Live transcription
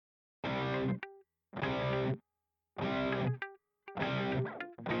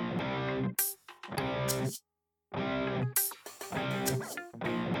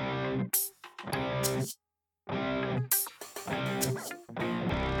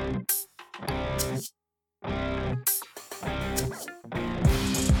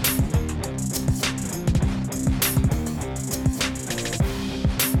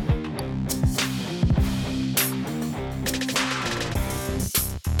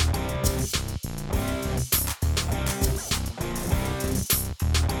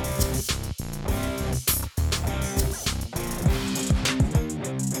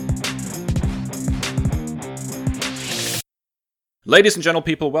Ladies and gentle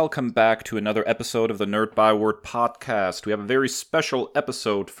people, welcome back to another episode of the Nerd Byword podcast. We have a very special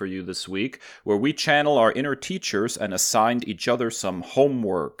episode for you this week, where we channel our inner teachers and assigned each other some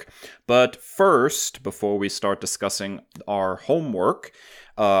homework. But first, before we start discussing our homework,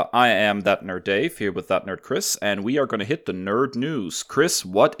 I am That Nerd Dave, here with That Nerd Chris, and we are going to hit the nerd news. Chris,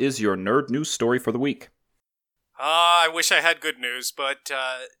 what is your nerd news story for the week? I wish I had good news, but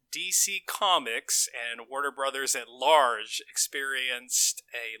DC Comics and Warner Brothers at large experienced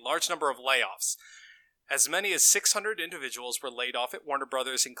a large number of layoffs. As many as 600 individuals were laid off at Warner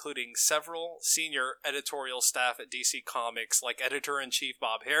Brothers, including several senior editorial staff at DC Comics, like Editor-in-Chief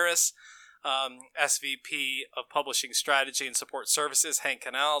Bob Harris, SVP of Publishing Strategy and Support Services Hank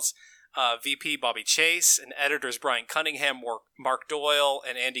Canals, VP Bobby Chase, and editors Brian Cunningham, Mark Doyle,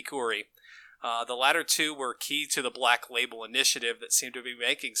 and Andy Coury. The latter two were key to the Black Label initiative that seemed to be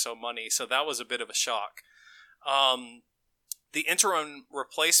making so money, so that was a bit of a shock. The interim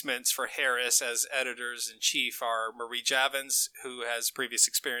replacements for Harris as editors-in-chief are Marie Javins, who has previous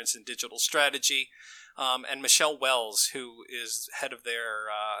experience in digital strategy, and Michelle Wells, who is head of their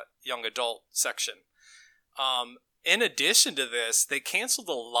young adult section. In addition to this, they canceled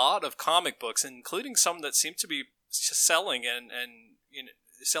a lot of comic books, including some that seem to be selling and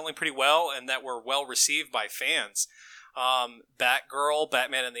selling pretty well and that were well received by fans. Batgirl,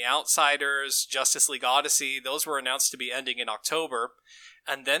 Batman and the Outsiders, Justice League Odyssey, those were announced to be ending in October.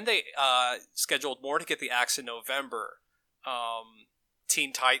 And then they scheduled more to get the axe in November.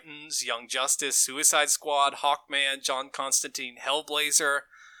 Teen Titans, Young Justice, Suicide Squad, Hawkman, John Constantine, Hellblazer.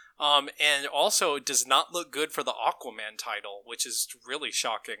 And also it does not look good for the Aquaman title, which is really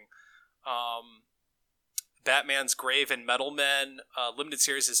shocking. Batman's Grave and Metal Men limited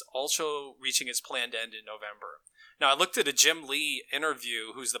series is also reaching its planned end in November. Now, I looked at a Jim Lee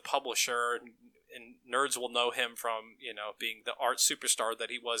interview, who's the publisher, and nerds will know him from, being the art superstar that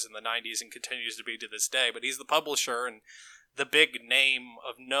he was in the 90s and continues to be to this day. But he's the publisher and the big name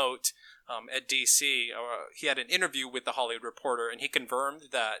of note at DC. He had an interview with the Hollywood Reporter, and he confirmed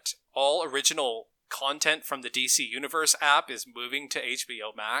that all original content from the DC Universe app is moving to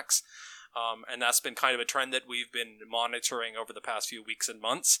HBO Max. And that's been kind of a trend that we've been monitoring over the past few weeks and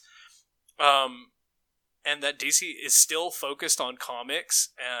months. And that DC is still focused on comics,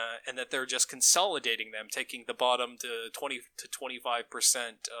 and that they're just consolidating them, taking the bottom to 20 to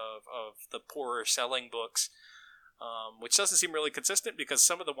 25% of the poorer selling books, which doesn't seem really consistent because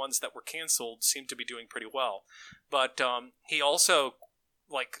some of the ones that were canceled seem to be doing pretty well. But he also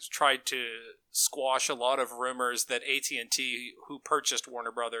tried to squash a lot of rumors that AT&T, who purchased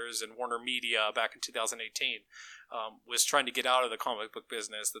Warner Brothers and Warner Media back in 2018, was trying to get out of the comic book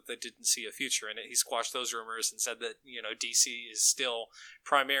business, that they didn't see a future in it. He squashed those rumors and said that, DC is still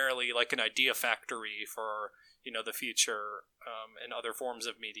primarily like an idea factory for, the future and other forms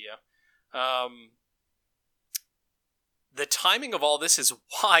of media. The timing of all this is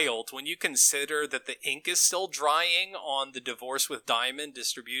wild when you consider that the ink is still drying on the Divorce with Diamond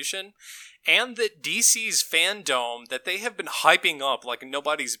distribution, and that DC's fandom that they have been hyping up like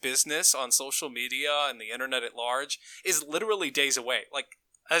nobody's business on social media and the internet at large is literally days away.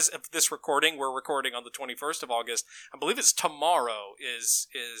 As of this recording, we're recording on the 21st of August. I believe it's tomorrow is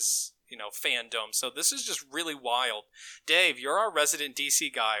fandom. So this is just really wild. Dave, you're our resident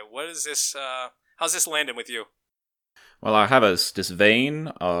DC guy. What is this? How's this landing with you? Well, I have this vein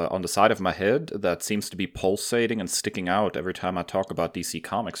on the side of my head that seems to be pulsating and sticking out every time I talk about DC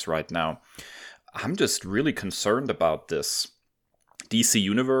Comics right now. I'm just really concerned about this. DC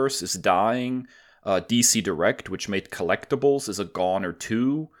Universe is dying. DC Direct, which made collectibles, is a goner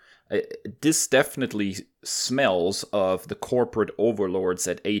too. This definitely smells of the corporate overlords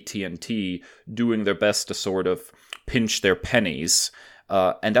at AT&T doing their best to sort of pinch their pennies.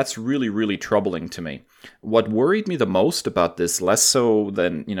 And that's really, really troubling to me. What worried me the most about this, less so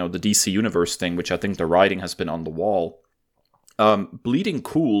than, the DC Universe thing, which I think the writing has been on the wall. Bleeding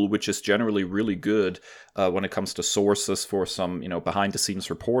Cool, which is generally really good when it comes to sources for some, behind-the-scenes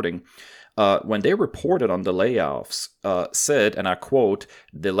reporting, when they reported on the layoffs, said, and I quote,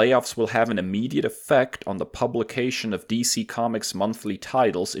 "The layoffs will have an immediate effect on the publication of DC Comics monthly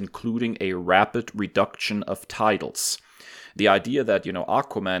titles, including a rapid reduction of titles." The idea that,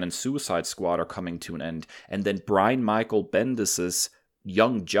 Aquaman and Suicide Squad are coming to an end, and then Brian Michael Bendis's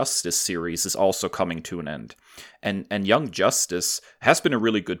Young Justice series is also coming to an end. And Young Justice has been a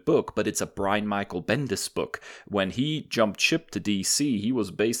really good book, but it's a Brian Michael Bendis book. When he jumped ship to DC, he was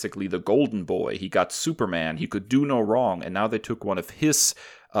basically the golden boy. He got Superman, he could do no wrong, and now they took one of his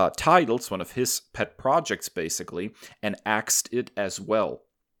titles, one of his pet projects basically, and axed it as well.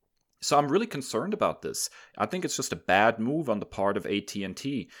 So I'm really concerned about this. I think it's just a bad move on the part of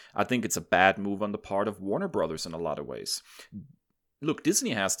AT&T. I think it's a bad move on the part of Warner Brothers in a lot of ways. Look, Disney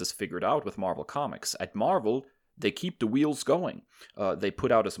has this figured out with Marvel Comics. At Marvel, they keep the wheels going. They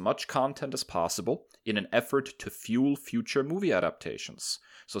put out as much content as possible in an effort to fuel future movie adaptations.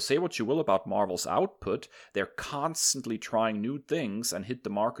 So say what you will about Marvel's output, they're constantly trying new things and hit the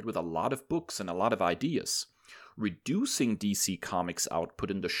market with a lot of books and a lot of ideas. Reducing DC Comics output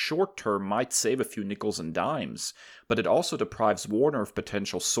in the short term might save a few nickels and dimes, but it also deprives Warner of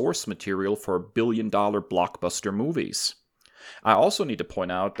potential source material for billion-dollar blockbuster movies. I also need to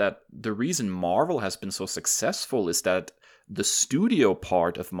point out that the reason Marvel has been so successful is that the studio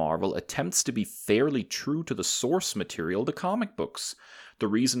part of Marvel attempts to be fairly true to the source material, the comic books. The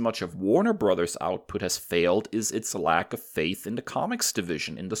reason much of Warner Brothers' output has failed is its lack of faith in the comics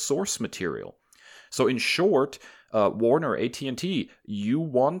division, in the source material. So in short, Warner, AT&T, you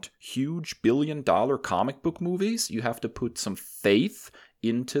want huge billion-dollar comic book movies? You have to put some faith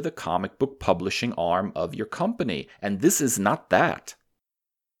into the comic book publishing arm of your company. And this is not that.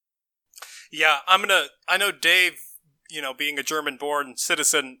 Yeah, I know Dave, being a German-born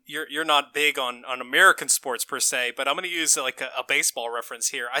citizen, you're not big on American sports per se, but I'm gonna use like a baseball reference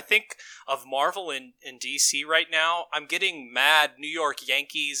here. I think of Marvel and DC right now, I'm getting mad New York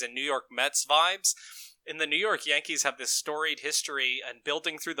Yankees and New York Mets vibes. And the New York Yankees have this storied history and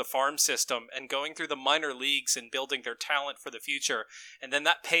building through the farm system and going through the minor leagues and building their talent for the future. And then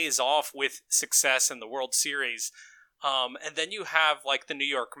that pays off with success in the World Series. And then you have like the New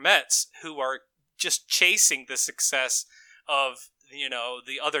York Mets who are just chasing the success of,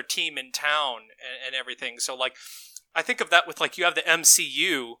 the other team in town and everything. So like, I think of that with like, you have the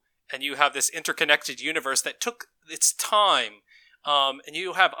MCU and you have this interconnected universe that took its time. And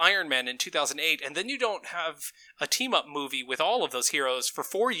you have Iron Man in 2008, and then you don't have a team-up movie with all of those heroes for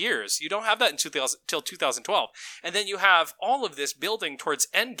 4 years. You don't have that until 2012. And then you have all of this building towards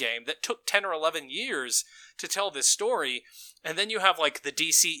Endgame that took 10 or 11 years to tell this story. And then you have, like, the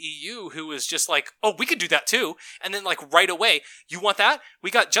DCEU who is just like, oh, we could do that too. And then, like, right away, you want that? We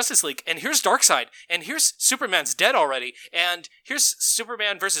got Justice League, and here's Darkseid, and here's Superman's dead already, and here's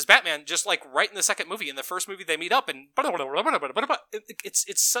Superman versus Batman, just, like, right in the second movie. In the first movie, they meet up, and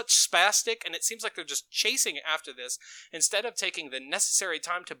it's such spastic, and it seems like they're just chasing after this instead of taking the necessary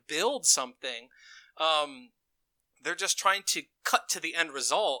time to build something. They're just trying to cut to the end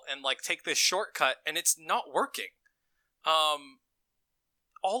result and, like, take this shortcut, and it's not working.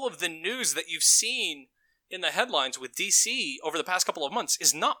 All of the news that you've seen in the headlines with DC over the past couple of months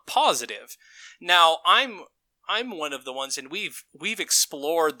is not positive. Now, I'm one of the ones, and we've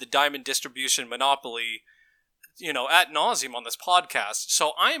explored the diamond distribution monopoly, ad nauseum on this podcast.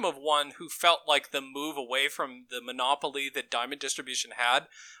 So I am of one who felt like the move away from the monopoly that diamond distribution had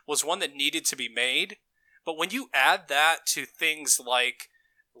was one that needed to be made. But when you add that to things like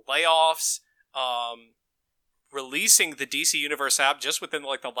layoffs, releasing the DC Universe app just within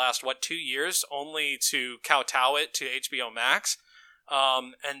like the last 2 years, only to kowtow it to HBO Max,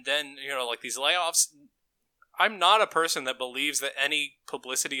 and then like these layoffs. I'm not a person that believes that any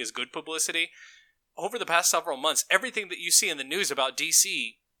publicity is good publicity. Over the past several months, everything that you see in the news about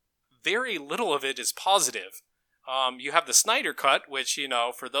DC, very little of it is positive. You have the Snyder Cut, which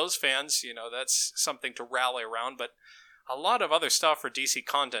for those fans, that's something to rally around, but a lot of other stuff for DC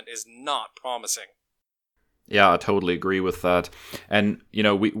content is not promising. Yeah, I totally agree with that. And,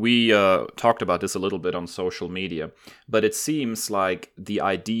 we talked about this a little bit on social media, but it seems like the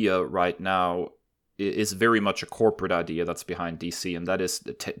idea right now is very much a corporate idea that's behind DC, and that is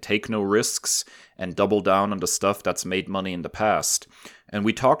take no risks and double down on the stuff that's made money in the past. And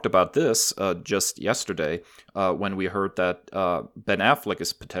we talked about this just yesterday when we heard that Ben Affleck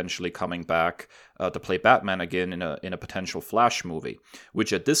is potentially coming back to play Batman again in a potential Flash movie,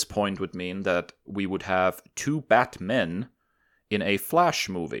 which at this point would mean that we would have 2 Batmen in a Flash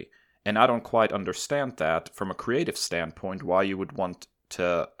movie. And I don't quite understand that from a creative standpoint, why you would want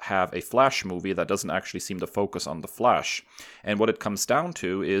to have a Flash movie that doesn't actually seem to focus on the Flash. And what it comes down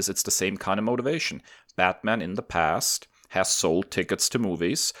to is it's the same kind of motivation. Batman in the past has sold tickets to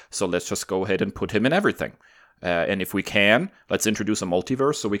movies, so let's just go ahead and put him in everything. And if we can, let's introduce a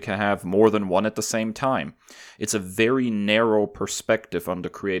multiverse so we can have more than one at the same time. It's a very narrow perspective on the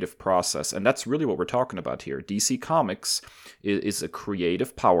creative process, and that's really what we're talking about here. DC Comics is a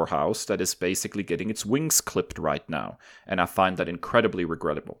creative powerhouse that is basically getting its wings clipped right now, and I find that incredibly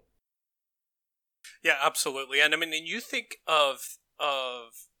regrettable. Yeah, absolutely. And I mean, you think of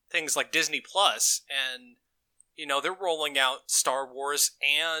things like Disney Plus, and they're rolling out Star Wars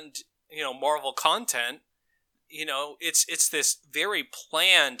and Marvel content. it's this very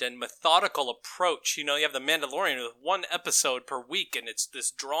planned and methodical approach. You have the Mandalorian with one episode per week, and it's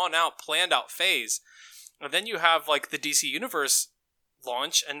this drawn out, planned out phase. And then you have like the DC Universe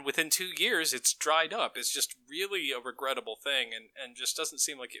launch, and within 2 years it's dried up. It's just really a regrettable thing, and just doesn't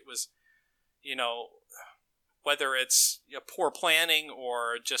seem like it was, whether it's poor planning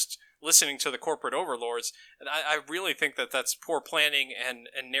or just listening to the corporate overlords. And I really think that that's poor planning and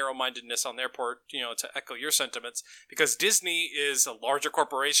narrow-mindedness on their part, to echo your sentiments, because Disney is a larger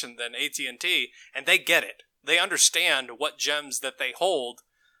corporation than AT&T, and they get it. They understand what gems that they hold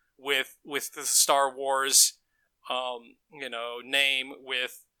with the Star Wars, name,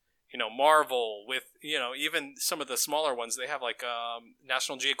 with, Marvel, with, even some of the smaller ones. They have like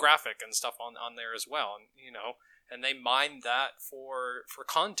National Geographic and stuff on there as well, and they mine that for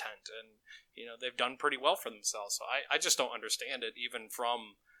content, and they've done pretty well for themselves. So I just don't understand it, even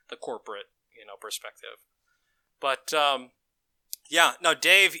from the corporate perspective. But now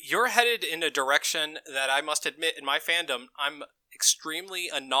Dave, you're headed in a direction that I must admit, in my fandom, I'm extremely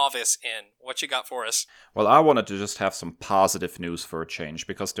a novice in. What you got for us? Well, I wanted to just have some positive news for a change,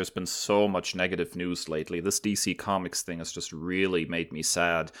 because there's been so much negative news lately. This DC Comics thing has just really made me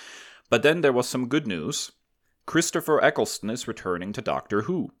sad. But then there was some good news. Christopher Eccleston is returning to Doctor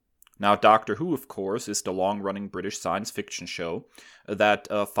Who. Now, Doctor Who, of course, is the long-running British science fiction show that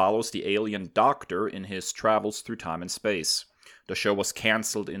follows the alien Doctor in his travels through time and space. The show was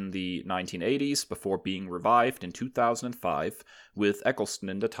cancelled in the 1980s before being revived in 2005 with Eccleston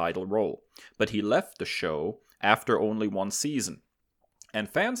in the title role. But he left the show after only one season. And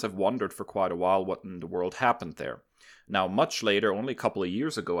fans have wondered for quite a while what in the world happened there. Now, much later, only a couple of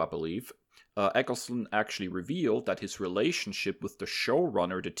years ago, I believe, Eccleston actually revealed that his relationship with the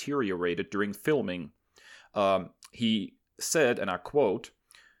showrunner deteriorated during filming. He said, and I quote,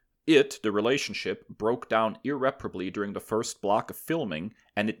 the relationship, broke down irreparably during the first block of filming,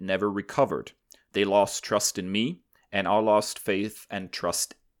 and it never recovered. They lost trust in me, and I lost faith and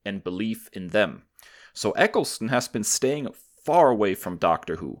trust and belief in them. So Eccleston has been staying far away from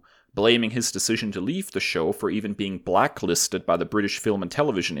Doctor Who, blaming his decision to leave the show for even being blacklisted by the British film and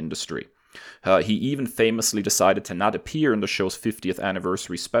television industry. He even famously decided to not appear in the show's 50th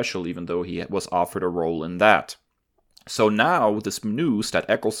anniversary special, even though he was offered a role in that. So now, this news that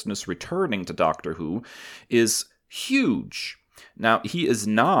Eccleston is returning to Doctor Who is huge. Now, he is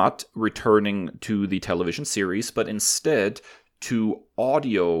not returning to the television series, but instead to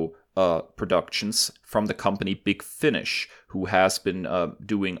audio productions from the company Big Finish, who has been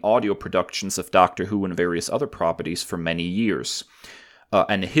doing audio productions of Doctor Who and various other properties for many years.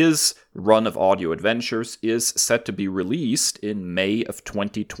 And his run of audio adventures is set to be released in May of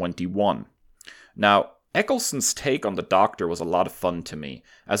 2021. Now, Eccleston's take on the Doctor was a lot of fun to me.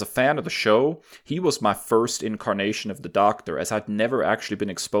 As a fan of the show, he was my first incarnation of the Doctor, as I'd never actually been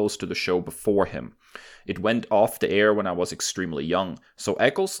exposed to the show before him. It went off the air when I was extremely young, so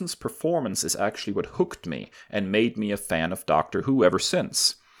Eccleston's performance is actually what hooked me and made me a fan of Doctor Who ever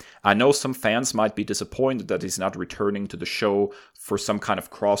since. I know some fans might be disappointed that he's not returning to the show for some kind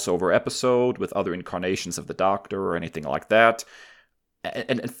of crossover episode with other incarnations of the Doctor or anything like that.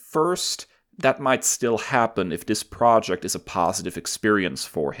 And at first, that might still happen if this project is a positive experience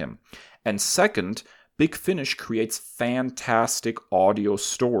for him. And second, Big Finish creates fantastic audio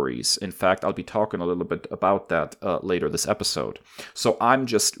stories. In fact, I'll be talking a little bit about that later this episode. So I'm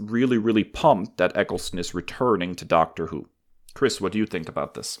just really, really pumped that Eccleston is returning to Doctor Who. Chris, what do you think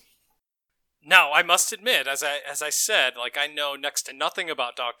about this? Now, I must admit, as I said, I know next to nothing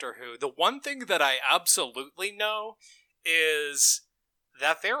about Doctor Who. The one thing that I absolutely know is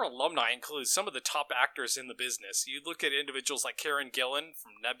that their alumni includes some of the top actors in the business. You look at individuals like Karen Gillan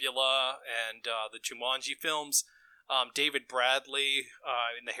from Nebula and the Jumanji films, David Bradley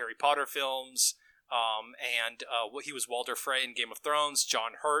in the Harry Potter films, and he was Walder Frey in Game of Thrones,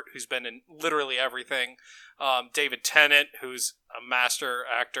 John Hurt, who's been in literally everything, David Tennant, who's a master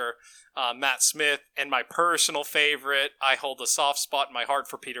actor, Matt Smith, and my personal favorite, I hold a soft spot in my heart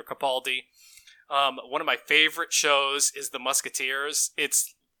for Peter Capaldi. One of my favorite shows is The Musketeers.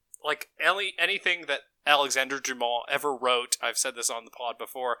 It's like anything that Alexandre Dumas ever wrote. I've said this on the pod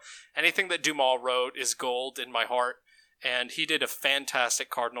before. Anything that Dumas wrote is gold in my heart. And he did a fantastic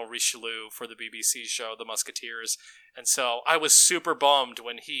Cardinal Richelieu for the BBC show, The Musketeers. And so I was super bummed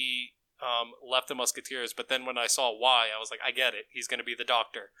when he left The Musketeers. But then when I saw why, I was like, I get it. He's going to be the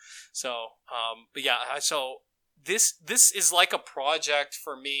Doctor. So, but yeah, so this is like a project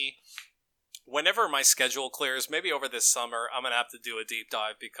for me. Whenever my schedule clears, maybe over this summer, I'm going to have to do a deep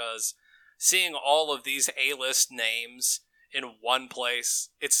dive, because seeing all of these A-list names in one place,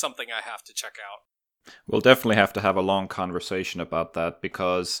 it's something I have to check out. We'll definitely have to have a long conversation about that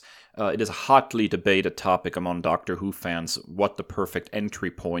because it is a hotly debated topic among Doctor Who fans what the perfect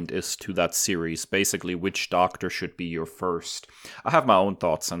entry point is to that series. Basically, which Doctor should be your first. I have my own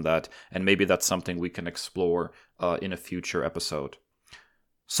thoughts on that, and maybe that's something we can explore in a future episode.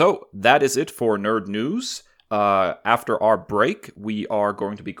 So, that is it for Nerd News. After our break, we are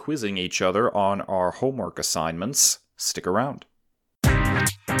going to be quizzing each other on our homework assignments. Stick around.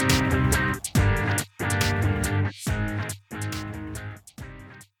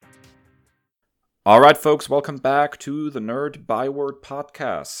 All right, folks, welcome back to the Nerd Byword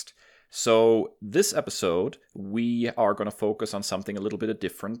podcast. So, this episode, we are going to focus on something a little bit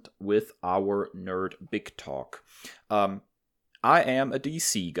different with our Nerd Big Talk. I am a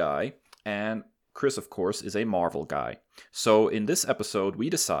DC guy, and Chris, of course, is a Marvel guy. So, in this episode,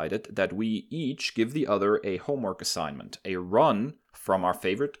 we decided that we each give the other a homework assignment, a run from our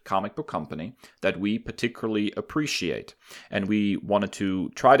favorite comic book company that we particularly appreciate. And we wanted to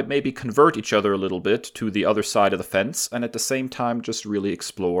try to maybe convert each other a little bit to the other side of the fence, and at the same time just really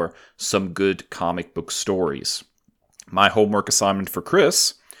explore some good comic book stories. My homework assignment for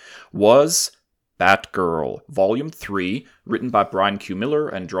Chris was Batgirl, Volume 3, written by Brian Q. Miller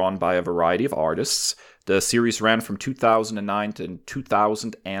and drawn by a variety of artists. The series ran from 2009 to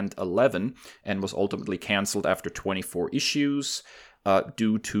 2011 and was ultimately canceled after 24 issues.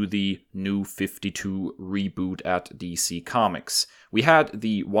 Due to the New 52 reboot at DC Comics. We had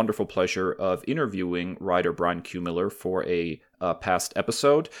the wonderful pleasure of interviewing writer Brian Q. Miller for a past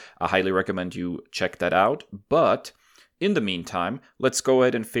episode. I highly recommend you check that out. But in the meantime, let's go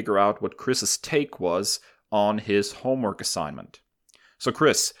ahead and figure out what Chris's take was on his homework assignment. So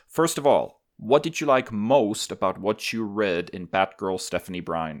Chris, first of all, what did you like most about what you read in Batgirl Stephanie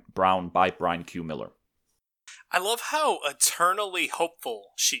Brown by Brian Q. Miller? I love how eternally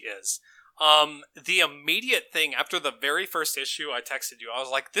hopeful she is. The immediate thing after the very first issue, I texted you. I was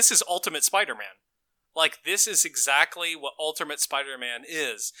like, this is Ultimate Spider-Man. Like, this is exactly what Ultimate Spider-Man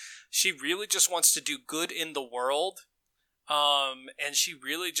is. She really just wants to do good in the world. And she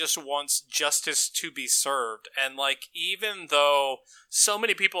really just wants justice to be served. And, like, even though so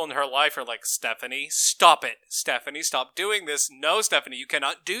many people in her life are like, Stephanie, stop it. Stephanie, stop doing this. No, Stephanie, you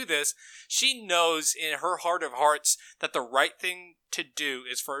cannot do this. She knows in her heart of hearts that the right thing to do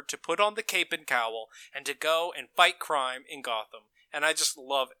is for her to put on the cape and cowl and to go and fight crime in Gotham. And I just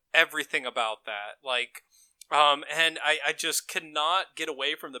love everything about that. Like, and I just cannot get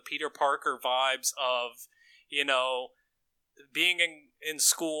away from the Peter Parker vibes of, you know, being in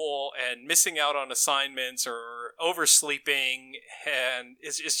school and missing out on assignments or oversleeping, and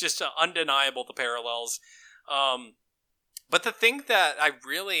it's just undeniable, the parallels. But the thing that I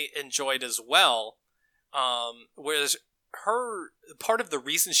really enjoyed as well was her part of the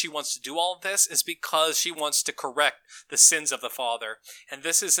reason she wants to do all of this is because she wants to correct the sins of the father. And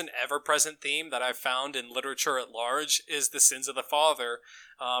this is an ever-present theme that I've found in literature at large, is the sins of the father.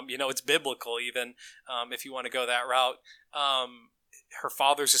 It's biblical even, if you want to go that route. Her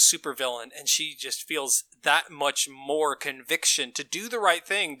father's a supervillain, and she just feels that much more conviction to do the right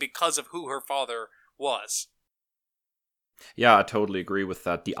thing because of who her father was. Yeah, I totally agree with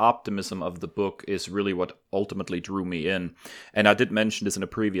that. The optimism of the book is really what ultimately drew me in. And I did mention this in a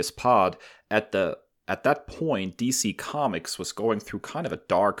previous pod. At that point, DC Comics was going through kind of a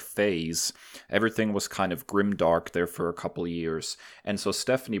dark phase. Everything was kind of grimdark there for a couple of years. And so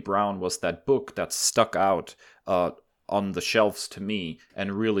Stephanie Brown was that book that stuck out on the shelves to me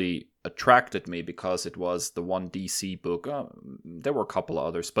and really attracted me because it was the one DC book. There were a couple of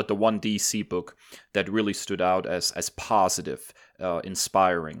others, but the one DC book that really stood out as positive,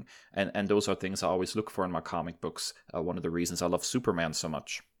 inspiring. And those are things I always look for in my comic books. One of the reasons I love Superman so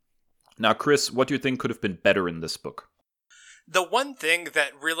much. Now, Chris, what do you think could have been better in this book? The one thing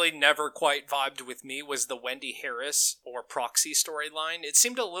that really never quite vibed with me was the Wendy Harris or Proxy storyline. It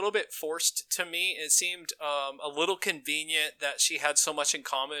seemed a little bit forced to me. It seemed a little convenient that she had so much in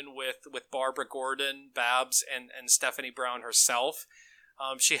common with Barbara Gordon, Babs, and Stephanie Brown herself.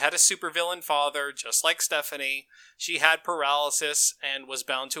 She had a supervillain father, just like Stephanie. She had paralysis and was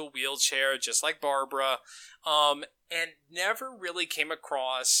bound to a wheelchair, just like Barbara. And never really came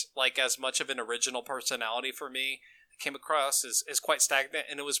across like as much of an original personality for me. Came across as quite stagnant,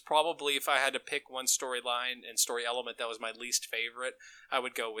 and it was probably, if I had to pick one storyline and story element that was my least favorite, I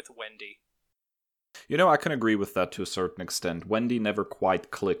would go with Wendy. You know, I can agree with that to a certain extent. Wendy never quite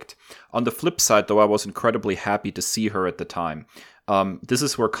clicked. On the flip side, though, I was incredibly happy to see her at the time. This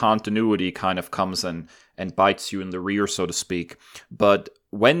is where continuity kind of comes and bites you in the rear, so to speak. But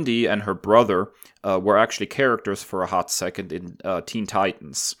Wendy and her brother were actually characters for a hot second in Teen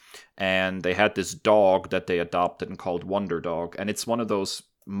Titans. and they had this dog that they adopted and called Wonder Dog. And it's one of those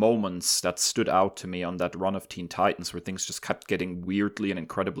moments that stood out to me on that run of Teen Titans where things just kept getting weirdly and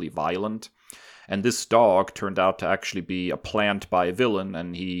incredibly violent. And this dog turned out to actually be a plant by a villain,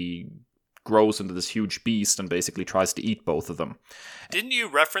 and he grows into this huge beast and basically tries to eat both of them. Didn't you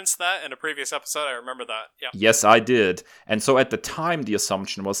reference that in a previous episode? I remember that. Yeah. Yes, I did. And so at the time, the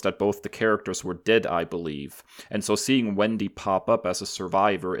assumption was that both the characters were dead, I believe. And so seeing Wendy pop up as a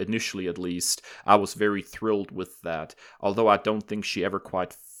survivor, initially at least, I was very thrilled with that. Although I don't think she ever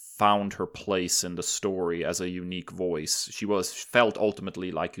quite found her place in the story as a unique voice. She felt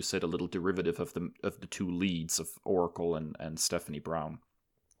ultimately, like you said, a little derivative of the two leads of Oracle and Stephanie Brown.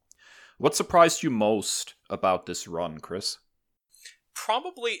 What surprised you most about this run, Chris?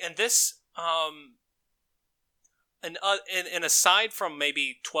 Probably, and this, and aside from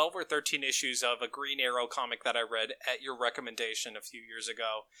maybe 12 or 13 issues of a Green Arrow comic that I read at your recommendation a few years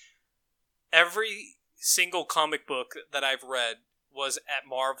ago, every single comic book that I've read was at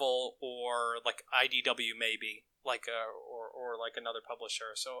Marvel or like IDW maybe, like or like another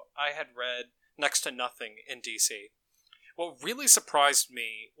publisher. So I had read next to nothing in DC. What really surprised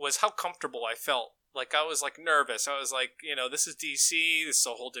me was how comfortable I felt. Like, I was, like, nervous. I was like, this is DC. This is a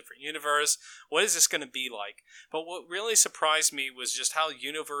whole different universe. What is this going to be like? But what really surprised me was just how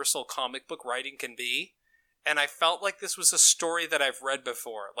universal comic book writing can be. And I felt like this was a story that I've read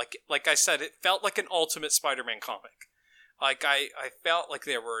before. Like I said, it felt like an Ultimate Spider-Man comic. Like, I felt like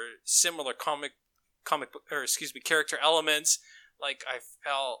there were similar character elements. Like, I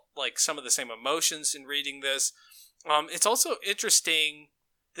felt like some of the same emotions in reading this. It's also interesting.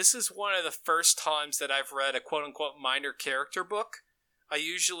 This is one of the first times that I've read a quote-unquote minor character book. I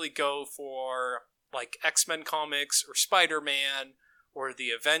usually go for, like, X-Men comics or Spider-Man or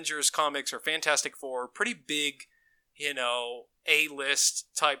the Avengers comics or Fantastic Four. Pretty big, A-list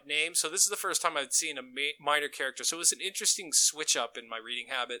type names. So this is the first time I'd seen a minor character. So it was an interesting switch-up in my reading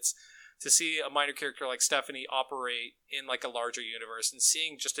habits to see a minor character like Stephanie operate in, like, a larger universe and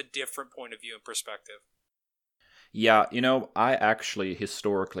seeing just a different point of view and perspective. Yeah, I actually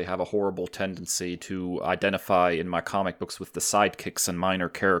historically have a horrible tendency to identify in my comic books with the sidekicks and minor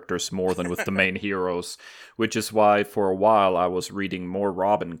characters more than with the main heroes, which is why for a while I was reading more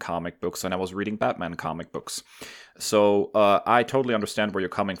Robin comic books and I was reading Batman comic books. So I totally understand where you're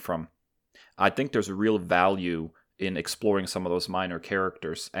coming from. I think there's a real value in exploring some of those minor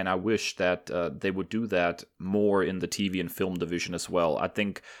characters, and I wish that they would do that more in the TV and film division as well. I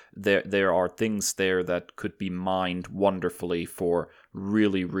think there are things there that could be mined wonderfully for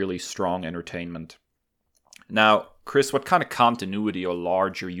really, really strong entertainment. Now, Chris, what kind of continuity or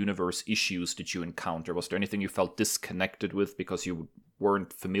larger universe issues did you encounter? Was there anything you felt disconnected with because you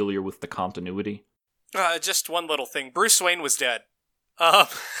weren't familiar with the continuity? Just one little thing. Bruce Wayne was dead.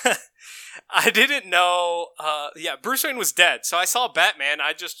 I didn't know. Bruce Wayne was dead. So I saw Batman.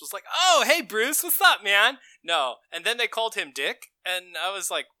 I just was like, "Oh, hey, Bruce, what's up, man?" No, and then they called him Dick, and I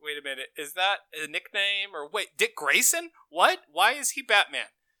was like, "Wait a minute, is that a nickname or wait, Dick Grayson? What? Why is he Batman?"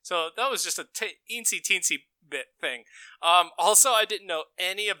 So that was just a teensy bit thing. Also, I didn't know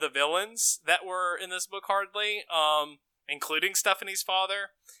any of the villains that were in this book hardly, including Stephanie's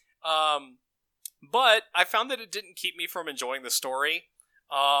father. But I found that it didn't keep me from enjoying the story.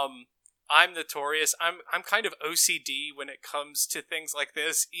 I'm notorious. I'm kind of OCD when it comes to things like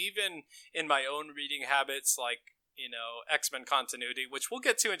this, even in my own reading habits, like, X-Men continuity, which we'll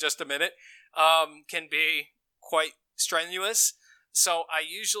get to in just a minute, can be quite strenuous. So I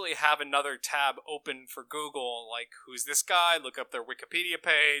usually have another tab open for Google, like, who's this guy? Look up their Wikipedia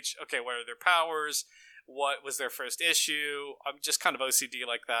page. Okay, what are their powers? What was their first issue? I'm just kind of OCD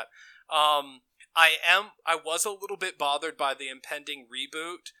like that. I was a little bit bothered by the impending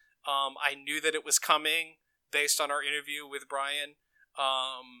reboot. I knew that it was coming based on our interview with Brian.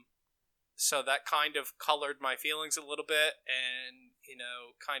 So that kind of colored my feelings a little bit and,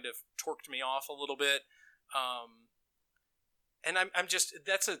 kind of torqued me off a little bit. And I'm just,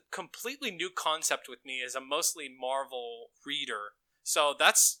 that's a completely new concept with me as a mostly Marvel reader. So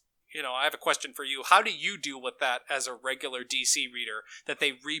that's, I have a question for you. How do you deal with that as a regular DC reader, that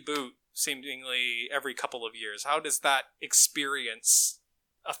they reboot seemingly every couple of years? How does that experience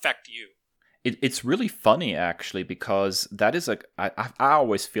affect you? It's really funny, actually, because that is I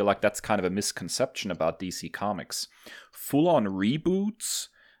always feel like that's kind of a misconception about DC Comics. Full-on reboots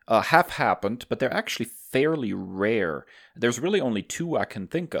have happened, but they're actually fairly rare. There's really only two I can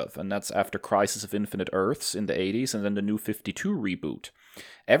think of, and that's after Crisis of Infinite Earths in the 80s and then the New 52 reboot.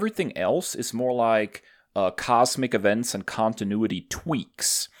 Everything else is more like cosmic events and continuity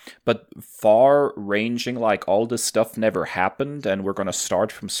tweaks, but far-ranging, like all this stuff never happened and we're going to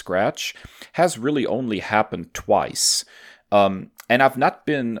start from scratch, has really only happened twice. And I've not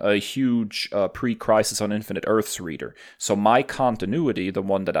been a huge pre-Crisis on Infinite Earths reader, so my continuity, the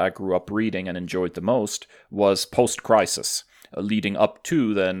one that I grew up reading and enjoyed the most, was post-Crisis, leading up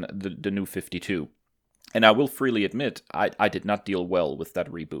to then the New 52. And I will freely admit, I did not deal well with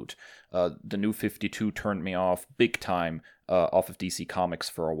that reboot. The New 52 turned me off big time off of DC Comics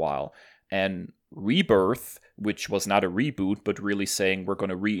for a while. And Rebirth, which was not a reboot, but really saying we're going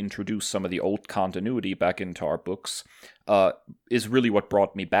to reintroduce some of the old continuity back into our books, is really what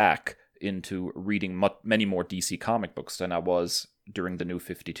brought me back into reading many more DC comic books than I was during the New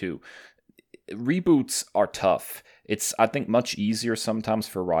 52. Reboots are tough. It's, I think, much easier sometimes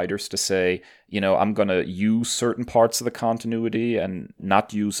for writers to say, I'm going to use certain parts of the continuity and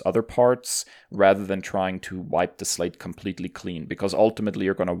not use other parts, rather than trying to wipe the slate completely clean. Because ultimately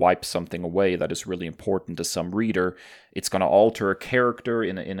you're going to wipe something away that is really important to some reader. It's going to alter a character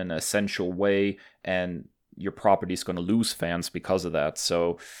in an essential way, and your property is going to lose fans because of that.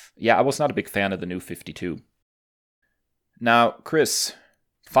 So, yeah, I was not a big fan of the New 52. Now, Chris,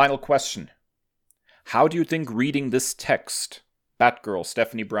 final question. How do you think reading this text, Batgirl,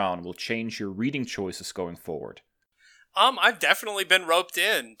 Stephanie Brown, will change your reading choices going forward? I've definitely been roped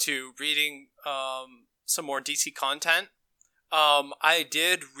in to reading some more DC content. I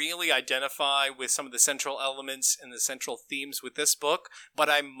did really identify with some of the central elements and the central themes with this book, but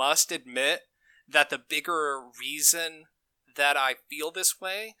I must admit that the bigger reason that I feel this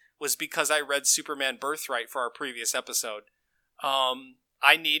way was because I read Superman Birthright for our previous episode.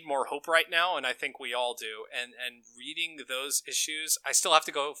 I need more hope right now, and I think we all do. And reading those issues, I still have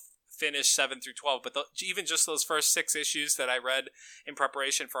to go finish 7 through 12, but even just those first 6 issues that I read in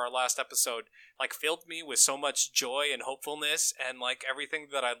preparation for our last episode, filled me with so much joy and hopefulness, and everything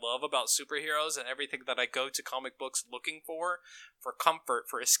that I love about superheroes and everything that I go to comic books looking for comfort,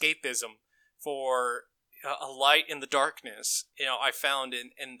 for escapism, for a light in the darkness, I found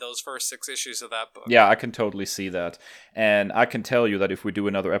in those first 6 issues of that book. Yeah, I can totally see that. And I can tell you that if we do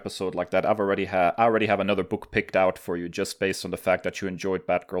another episode like that, I already have another book picked out for you, just based on the fact that you enjoyed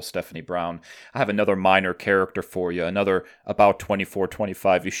Batgirl Stephanie Brown. I have another minor character for you, another about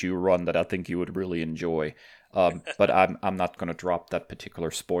 24-25 issue run that I think you would really enjoy. But I'm not going to drop that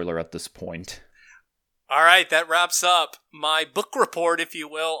particular spoiler at this point. All right, that wraps up my book report, if you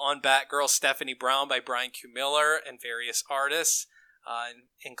will, on Batgirl Stephanie Brown by Brian Q. Miller and various artists,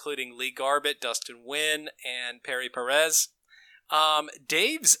 including Lee Garbett, Dustin Nguyen, and Perry Perez.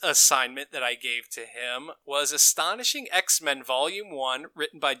 Dave's assignment that I gave to him was Astonishing X-Men Volume 1,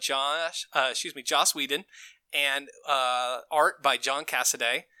 written by Joss Whedon, and art by John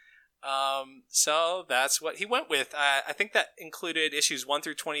Cassaday. So that's what he went with. I think that included issues 1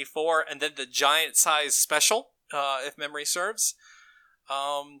 through 24, and then the giant size special, if memory serves.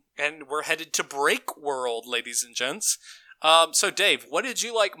 And we're headed to Break World, ladies and gents. So Dave, what did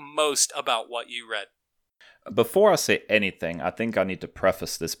you like most about what you read? Before I say anything, I think I need to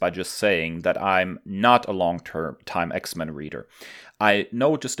preface this by just saying that I'm not a long-time X-Men reader. I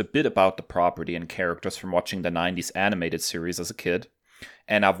know just a bit about the property and characters from watching the 90s animated series as a kid.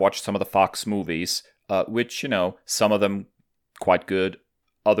 And I've watched some of the Fox movies, which, some of them quite good,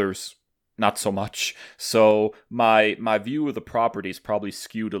 others not so much. So my view of the property is probably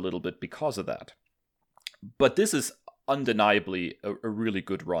skewed a little bit because of that. But this is undeniably a really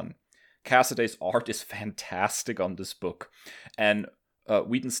good run. Cassaday's art is fantastic on this book. And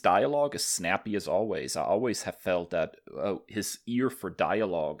Whedon's dialogue is snappy as always. I always have felt that his ear for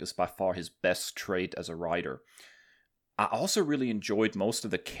dialogue is by far his best trait as a writer. I also really enjoyed most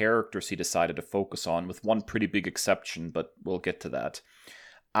of the characters he decided to focus on, with one pretty big exception, but we'll get to that.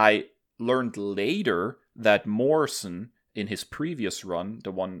 I learned later that Morrison, in his previous run,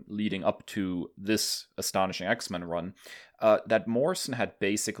 the one leading up to this Astonishing X-Men run, that Morrison had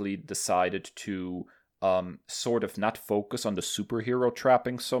basically decided to sort of not focus on the superhero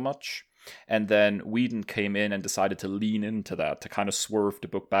trapping so much. And then Whedon came in and decided to lean into that, to kind of swerve the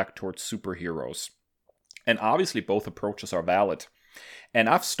book back towards superheroes. And obviously both approaches are valid. And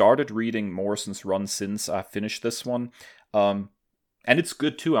I've started reading Morrison's run since I finished this one. And it's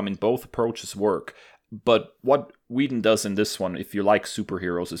good too. I mean, both approaches work. But what Whedon does in this one, if you like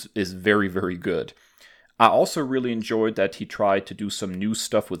superheroes, is very, very good. I also really enjoyed that he tried to do some new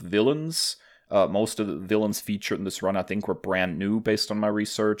stuff with villains. Most of the villains featured in this run, I think, were brand new based on my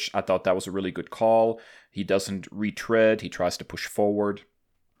research. I thought that was a really good call. He doesn't retread. He tries to push forward.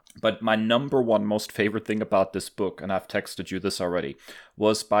 But my number one most favorite thing about this book, and I've texted you this already,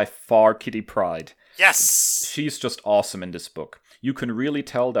 was by far Kitty Pryde. Yes! She's just awesome in this book. You can really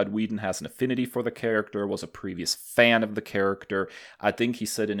tell that Whedon has an affinity for the character, was a previous fan of the character. I think he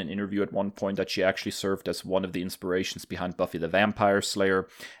said in an interview at one point that she actually served as one of the inspirations behind Buffy the Vampire Slayer.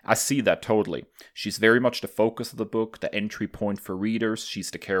 I see that totally. She's very much the focus of the book, the entry point for readers. She's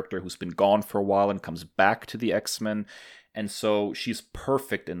the character who's been gone for a while and comes back to the X-Men. And so she's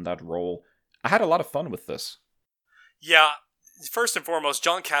perfect in that role. I had a lot of fun with this. Yeah, first and foremost,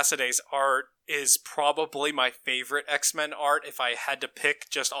 John Cassaday's art is probably my favorite X-Men art if I had to pick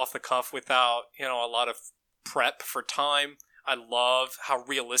just off the cuff without, a lot of prep for time. I love how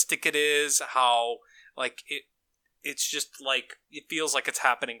realistic it is, how, it's just, it feels like it's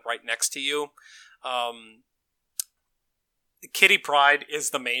happening right next to you. Kitty Pryde is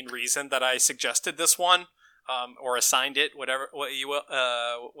the main reason that I suggested this one. Or assigned it, what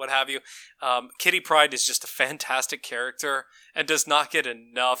have you. Kitty Pryde is just a fantastic character and does not get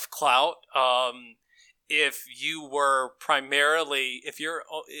enough clout. If you're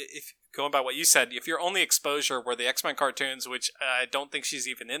going by what you said, if your only exposure were the X-Men cartoons, which I don't think she's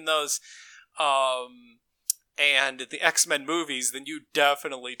even in those, and the X-Men movies, then you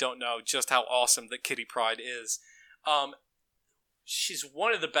definitely don't know just how awesome that Kitty Pryde is. She's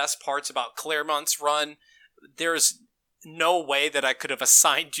one of the best parts about Claremont's run. There's no way that I could have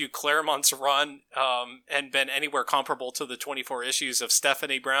assigned you Claremont's run and been anywhere comparable to the 24 issues of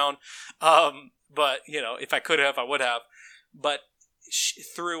Stephanie Brown. But, if I could have, I would have. But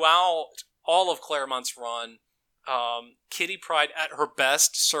throughout all of Claremont's run, Kitty Pryde at her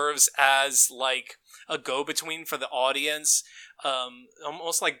best serves as a go-between for the audience.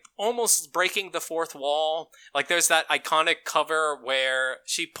 Almost breaking the fourth wall. There's that iconic cover where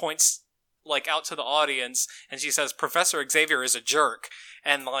she points out to the audience and she says Professor Xavier is a jerk,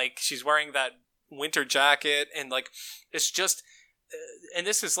 and she's wearing that winter jacket, and it's just and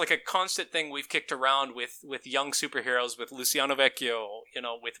this is a constant thing we've kicked around with young superheroes, with Luciano Vecchio,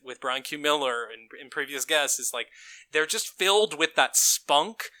 with Brian Q. Miller and previous guests, is they're just filled with that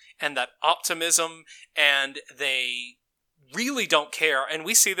spunk and that optimism, and they really don't care. And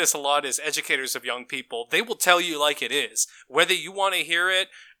we see this a lot as educators of young people. They will tell you like it is, whether you want to hear it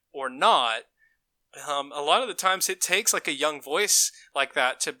or not. A lot of the times it takes a young voice like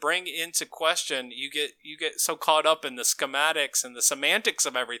that to bring into question. You get so caught up in the schematics and the semantics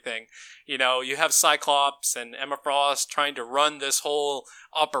of everything. You have Cyclops and Emma Frost trying to run this whole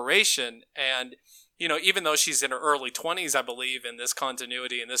operation, and even though she's in her early 20s, I believe, in this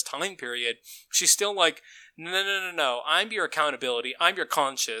continuity, in this time period, she's still no, I'm your accountability, I'm your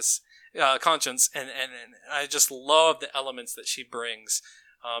conscience, and I just love the elements that she brings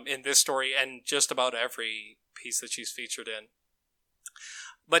in this story and just about every piece that she's featured in.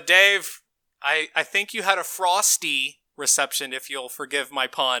 But Dave, I think you had a frosty reception, if you'll forgive my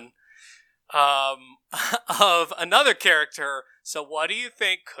pun, of another character. So what do you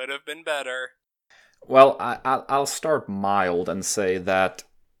think could have been better? Well, I'll start mild and say that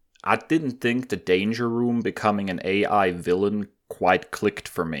I didn't think the Danger Room becoming an AI villain quite clicked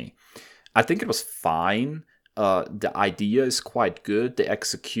for me. I think it was fine. The idea is quite good. The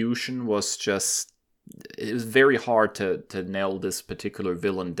execution was it was very hard to nail this particular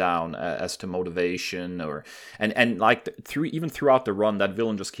villain down as to motivation even throughout the run, that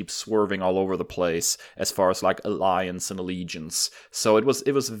villain just keeps swerving all over the place as far as alliance and allegiance. So it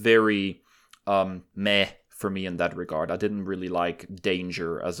was very meh for me in that regard. I didn't really like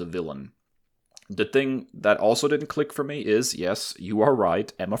Danger as a villain. The thing that also didn't click for me is, yes, you are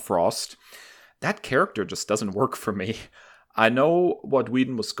right, Emma Frost. That character just doesn't work for me. I know what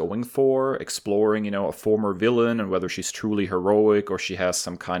Whedon was going for, exploring, a former villain and whether she's truly heroic or she has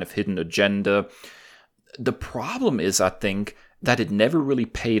some kind of hidden agenda. The problem is, I think, that it never really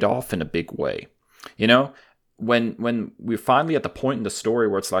paid off in a big way. When we're finally at the point in the story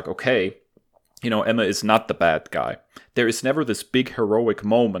where it's okay, Emma is not the bad guy. There is never this big heroic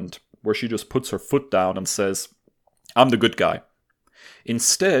moment where she just puts her foot down and says, I'm the good guy.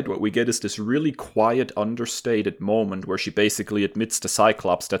 Instead, what we get is this really quiet, understated moment where she basically admits to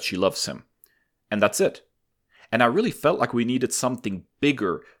Cyclops that she loves him. And that's it. And I really felt like we needed something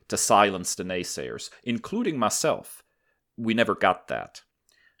bigger to silence the naysayers, including myself. We never got that.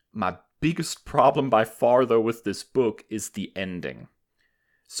 My biggest problem by far, though, with this book is the ending.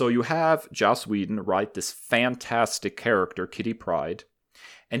 So you have Joss Whedon write this fantastic character, Kitty Pryde,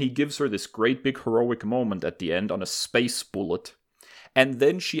 and he gives her this great big heroic moment at the end on a space bullet. And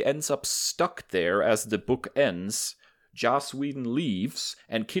then she ends up stuck there as the book ends. Joss Whedon leaves,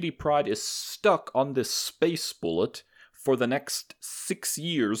 and Kitty Pryde is stuck on this space bullet for the next 6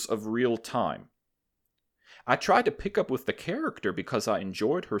 years of real time. I tried to pick up with the character because I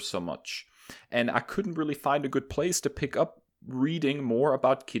enjoyed her so much, and I couldn't really find a good place to pick up reading more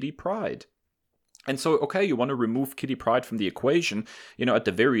about Kitty Pryde. And so, okay, you want to remove Kitty Pryde from the equation, at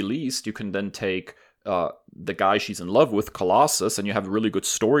the very least, you can then take the guy she's in love with, Colossus, and you have really good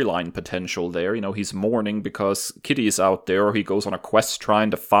storyline potential there. He's mourning because Kitty is out there, or he goes on a quest trying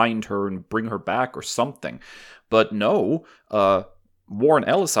to find her and bring her back or something. But no, Warren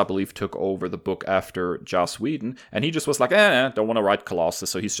Ellis, I believe, took over the book after Joss Whedon, and he just was like, don't want to write Colossus,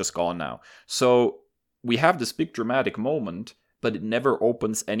 so he's just gone now. So we have this big dramatic moment, but it never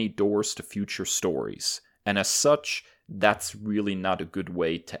opens any doors to future stories. And as such, that's really not a good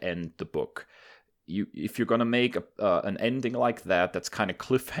way to end the book. If you're going to make an ending like that, that's kind of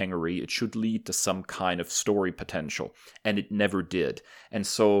cliffhangery, it should lead to some kind of story potential. And it never did. And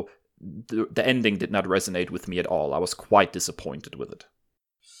so the ending did not resonate with me at all. I was quite disappointed with it.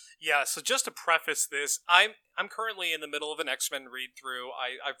 Yeah, so just to preface this, I'm currently in the middle of an X-Men read-through.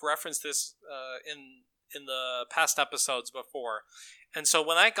 I've referenced this in the past episodes before. And so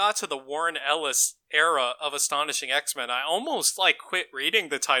when I got to the Warren Ellis era of Astonishing X-Men, I almost quit reading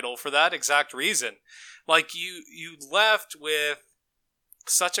the title for that exact reason. You left with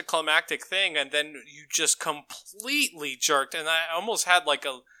such a climactic thing, and then you just completely jerked, and I almost had my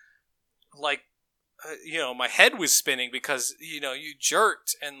head was spinning because you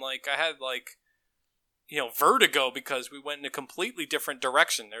jerked, and I had vertigo because we went in a completely different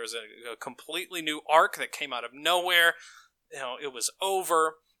direction. There was a completely new arc that came out of nowhere. It was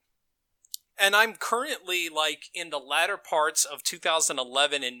over. And I'm currently in the latter parts of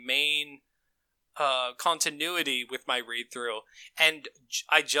 2011 in main continuity with my read through. And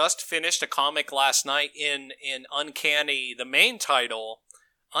I just finished a comic last night in Uncanny, the main title,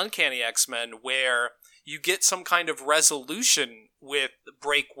 Uncanny X-Men, where you get some kind of resolution with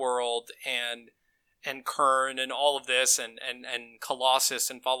Breakworld and Kern and all of this and Colossus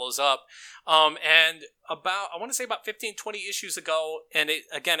and follows up. And I want to say about 15, 20 issues ago, and it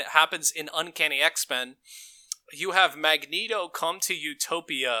happens in Uncanny X-Men, you have Magneto come to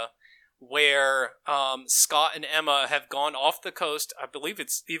Utopia where Scott and Emma have gone off the coast. I believe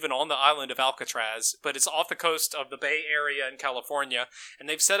it's even on the island of Alcatraz, but it's off the coast of the Bay Area in California, and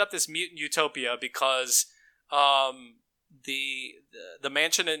they've set up this mutant utopia because the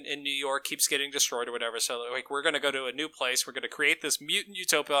mansion in New York keeps getting destroyed or whatever. So we're going to go to a new place. We're going to create this mutant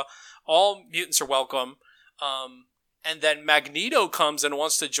utopia. All mutants are welcome. And then Magneto comes and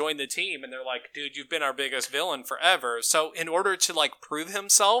wants to join the team, and they're like, "Dude, you've been our biggest villain forever." So in order to prove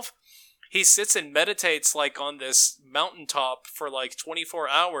himself, he sits and meditates on this mountaintop for 24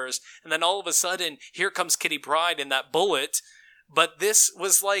 hours, and then all of a sudden, here comes Kitty Pryde in that bullet. But this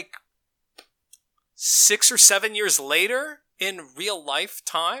was 6 or 7 years later in real life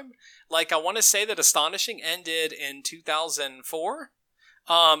time. I want to say that Astonishing ended in 2004.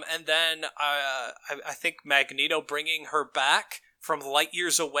 And then I think Magneto bringing her back from light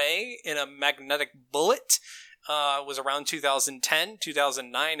years away in a magnetic bullet was around 2010,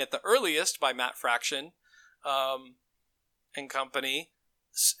 2009 at the earliest by Matt Fraction and company.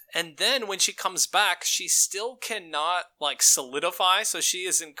 And then when she comes back, she still cannot solidify, so she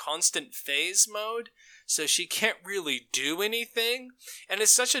is in constant phase mode, so she can't really do anything. And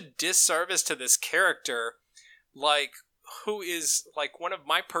it's such a disservice to this character, who is one of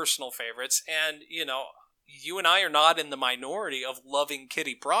my personal favorites, and you and I are not in the minority of loving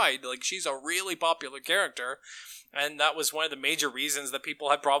Kitty Pryde. She's a really popular character, and that was one of the major reasons that people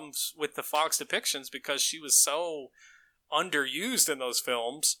had problems with the Fox depictions, because she was so underused in those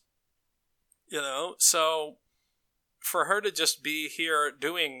films, so for her to just be here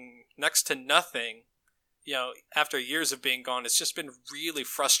doing next to nothing, after years of being gone, it's just been really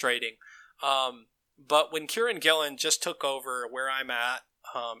frustrating. But when Kieran Gillen just took over where I'm at,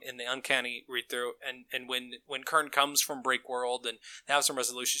 in the Uncanny read-through, and when Kern comes from Breakworld and they have some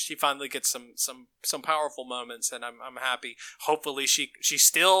resolution, she finally gets some powerful moments, and I'm happy. Hopefully she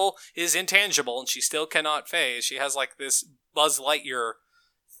still is intangible and she still cannot phase. She has this Buzz Lightyear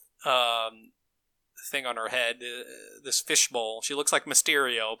thing on her head, this fishbowl. She looks like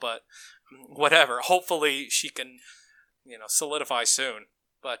Mysterio, but whatever. Hopefully she can solidify soon.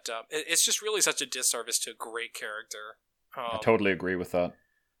 But it's just really such a disservice to a great character. I totally agree with that.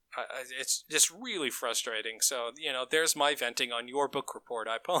 It's just really frustrating. So, there's my venting on your book report.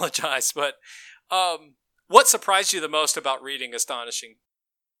 I apologize. But what surprised you the most about reading Astonishing?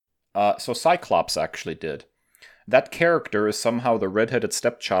 So Cyclops actually did. that character is somehow the redheaded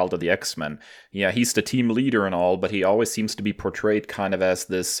stepchild of the X-Men. Yeah, he's the team leader and all, but he always seems to be portrayed kind of as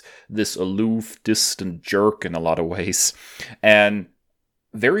this aloof, distant jerk in a lot of ways. And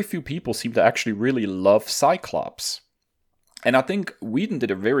very few people seem to actually really love Cyclops. And I think Whedon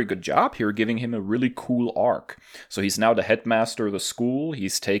did a very good job here giving him a really cool arc. So he's now the headmaster of the school.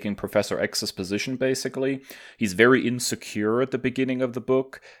 He's taking Professor X's position, basically. He's very insecure at the beginning of the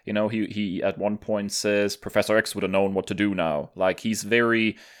book. You know, he at one point says Professor X would have known what to do now. Like, he's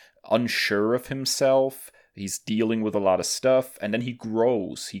very unsure of himself. He's dealing with a lot of stuff, and then he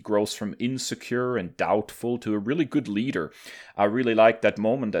grows. He grows from insecure and doubtful to a really good leader. I really like that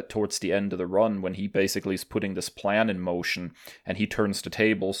moment that towards the end of the run when he basically is putting this plan in motion, and he turns the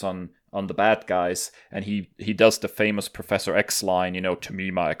tables on the bad guys, and he does the famous Professor X line, you know, "To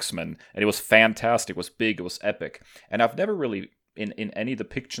me, my X-Men." And it was fantastic, it was big, it was epic. And I've never really, in any of the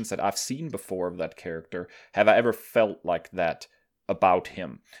depictions that I've seen before of that character, have I ever felt like that about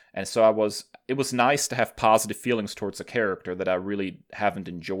him. And so it was nice to have positive feelings towards a character that I really haven't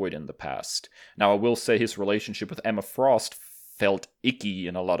enjoyed in the past. Now, I will say his relationship with Emma Frost felt icky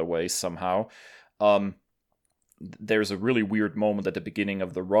in a lot of ways somehow. There's a really weird moment at the beginning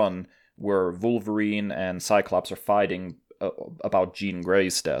of the run where Wolverine and Cyclops are fighting about Jean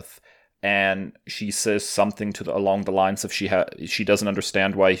Grey's death. And she says something along the lines of she doesn't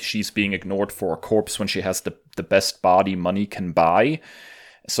understand why she's being ignored for a corpse when she has the best body money can buy.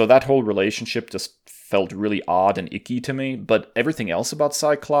 So that whole relationship just felt really odd and icky to me. But everything else about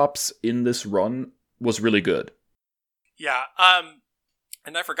Cyclops in this run was really good. Yeah,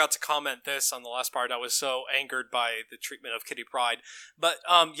 and I forgot to comment this on the last part. I was so angered by the treatment of Kitty Pryde. But,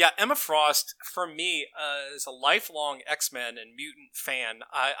 yeah, Emma Frost, for me, is a lifelong X-Men and mutant fan.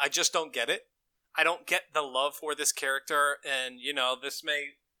 I just don't get it. I don't get the love for this character, and, you know, this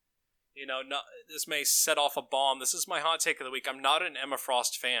may set off a bomb. This is my hot take of the week. I'm not an Emma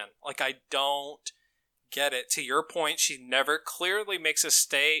Frost fan. Like, I don't get it. To your point, she never clearly makes a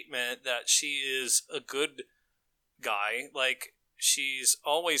statement that she is a good guy. Like, she's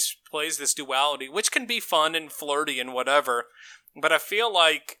always plays this duality, which can be fun and flirty and whatever. But I feel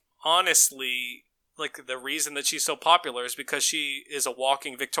like, honestly, like, the reason that she's so popular is because she is a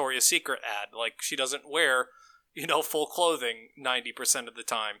walking Victoria's Secret ad. Like, she doesn't wear, full clothing 90% of the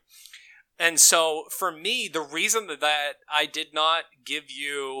time. And so, for me, the reason that I did not give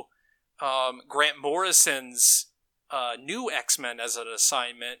you Grant Morrison's new X-Men as an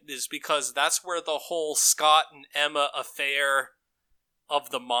assignment is because that's where the whole Scott and Emma affair of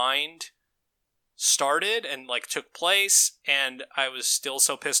the mind started and, like, took place, and I was still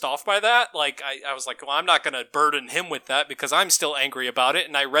so pissed off by that. Like, I was like, well, I'm not going to burden him with that because I'm still angry about it,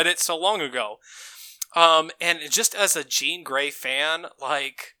 and I read it so long ago. And just as a Jean Grey fan,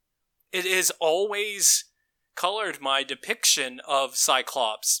 like, it has always colored my depiction of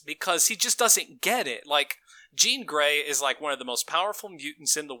Cyclops because he just doesn't get it. Like, Jean Grey is like one of the most powerful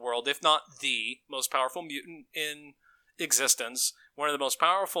mutants in the world, if not the most powerful mutant in existence. One of the most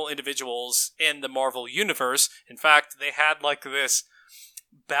powerful individuals in the Marvel Universe. In fact, they had like this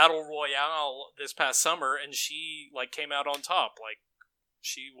battle royale this past summer, and she like came out on top. Like,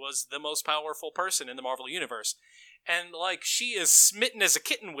 she was the most powerful person in the Marvel Universe. And, like, she is smitten as a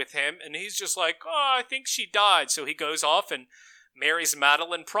kitten with him, and he's just like, oh, I think she died. So he goes off and marries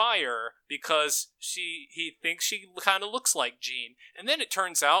Madeline Pryor because he thinks she kind of looks like Jean. And then it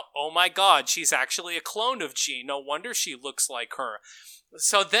turns out, oh my god, she's actually a clone of Jean. No wonder she looks like her.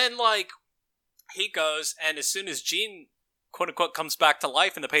 So then, like, he goes, and as soon as Jean, quote-unquote, comes back to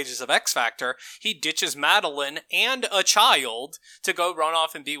life in the pages of X Factor, he ditches Madeline and a child to go run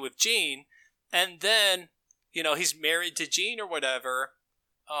off and be with Jean. And then, he's married to Jean or whatever,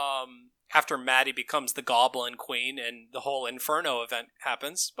 after Maddie becomes the Goblin Queen and the whole Inferno event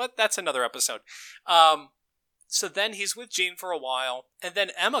happens. But that's another episode. So then he's with Jean for a while, and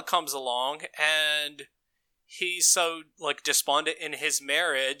then Emma comes along, and he's so, like, despondent in his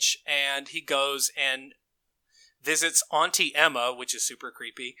marriage, and he goes and visits Auntie Emma, which is super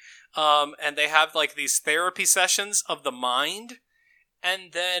creepy, and they have, like, these therapy sessions of the mind.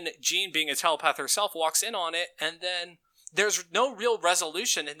 And then Jean, being a telepath herself, walks in on it, and then there's no real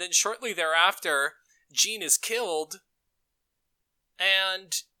resolution. And then shortly thereafter, Jean is killed,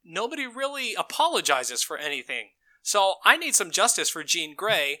 and nobody really apologizes for anything. So I need some justice for Jean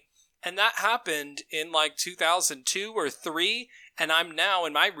Grey, and that happened in like 2002 or 3, and I'm now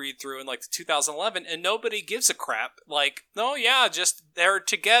in my read-through in like 2011, and nobody gives a crap. Like, oh yeah, just they're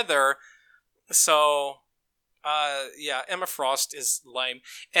together. So... yeah, Emma Frost is lame.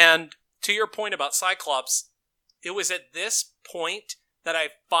 And to your point about Cyclops, it was at this point that I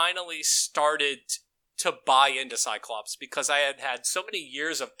finally started to buy into Cyclops because I had had so many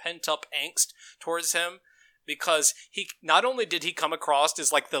years of pent-up angst towards him. Because he not only did he come across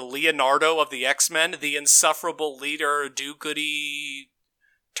as like the Leonardo of the X-Men, the insufferable leader, do-goody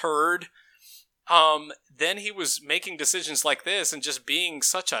turd, then he was making decisions like this and just being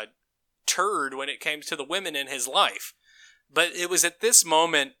such a turd when it came to the women in his life. But it was at this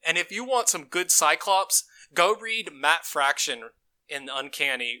moment, and if you want some good Cyclops, go read Matt Fraction in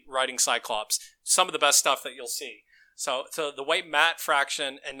Uncanny writing Cyclops. Some of the best stuff that you'll see. So the way Matt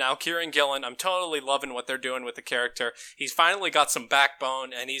Fraction and now Kieran Gillen, I'm totally loving what they're doing with the character. He's finally got some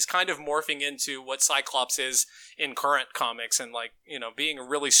backbone, and he's kind of morphing into what Cyclops is in current comics, and like, you know, being a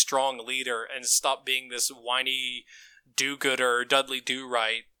really strong leader and stop being this whiny do-gooder, Dudley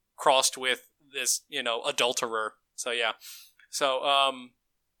Do-Right, crossed with this, you know, adulterer. So yeah. So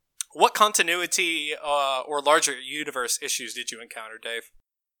what continuity or larger universe issues did you encounter, Dave?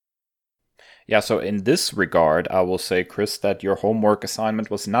 Yeah, so in this regard, I will say, Chris, that your homework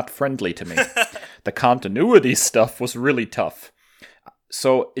assignment was not friendly to me. The continuity stuff was really tough.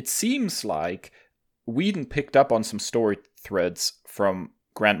 So it seems like Whedon picked up on some story threads from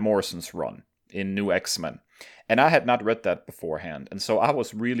Grant Morrison's run in New X-Men. And I had not read that beforehand, and so I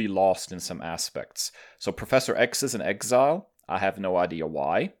was really lost in some aspects. So Professor X is in exile. I have no idea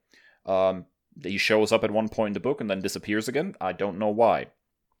why. He shows up at one point in the book and then disappears again. I don't know why.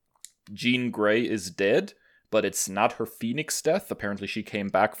 Jean Grey is dead, but it's not her Phoenix death. Apparently she came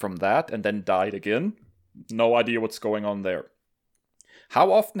back from that and then died again. No idea what's going on there.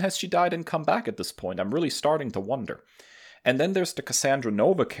 How often has she died and come back at this point? I'm really starting to wonder. And then there's the Cassandra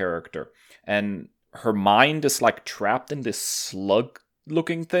Nova character, and her mind is like trapped in this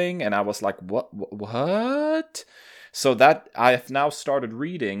slug-looking thing, and I was like, what? So that I have now started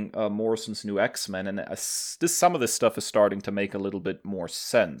reading Morrison's New X-Men, and some of this stuff is starting to make a little bit more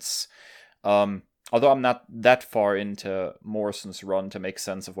sense. Although I'm not that far into Morrison's run to make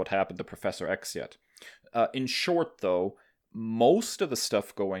sense of what happened to Professor X yet. In short, though, most of the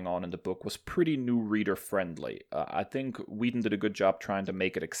stuff going on in the book was pretty new reader friendly. I think Whedon did a good job trying to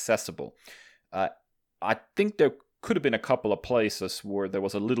make it accessible. I think there could have been a couple of places where there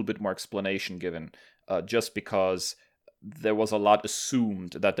was a little bit more explanation given, just because there was a lot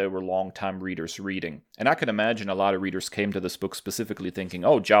assumed that there were long-time readers reading. And I can imagine a lot of readers came to this book specifically thinking,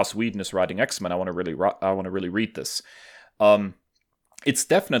 oh, Joss Whedon is writing X-Men, I want to really read this. It's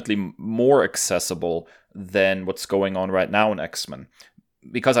definitely more accessible than what's going on right now in X-Men.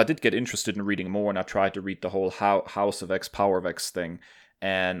 Because I did get interested in reading more, and I tried to read the whole House of X, Power of X thing,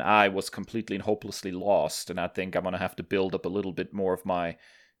 and I was completely and hopelessly lost, and I think I'm going to have to build up a little bit more of my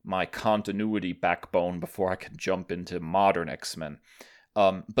continuity backbone before I can jump into modern X-Men.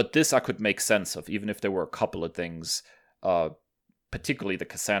 But this I could make sense of, even if there were a couple of things, particularly the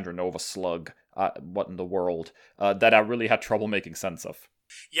Cassandra Nova slug, what in the world, that I really had trouble making sense of.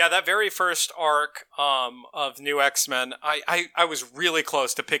 Yeah, that very first arc of New X-Men, I was really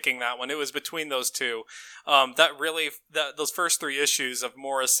close to picking that one. It was between those two. Those first three issues of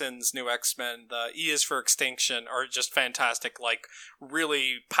Morrison's New X-Men, the E is for Extinction, are just fantastic, like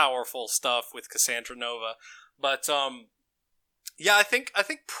really powerful stuff with Cassandra Nova. But yeah, I think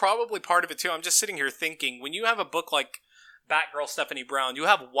probably part of it too. I'm just sitting here thinking, when you have a book like Batgirl Stephanie Brown, you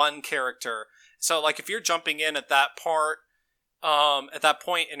have one character. So like if you're jumping in at that part, at that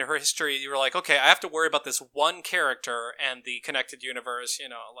point in her history, you were like, okay, I have to worry about this one character and the connected universe,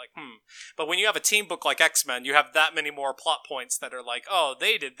 But when you have a team book like X-Men, you have that many more plot points that are like, oh,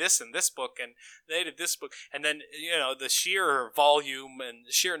 they did this in this book, and they did this book. And then, the sheer volume and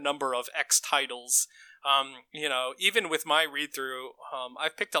sheer number of X titles, even with my read-through,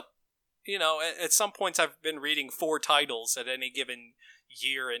 I've picked up, at some points I've been reading 4 titles at any given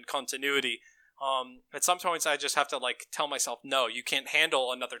year in continuity. At some points I just have to tell myself, no, you can't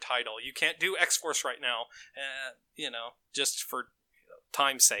handle another title. You can't do X-Force right now, just for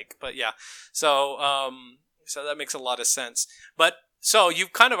time's sake. But yeah, so that makes a lot of sense. But so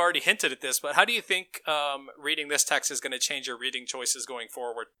you've kind of already hinted at this, but how do you think reading this text is going to change your reading choices going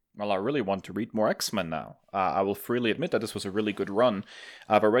forward? Well, I really want to read more X-Men now. I will freely admit that this was a really good run.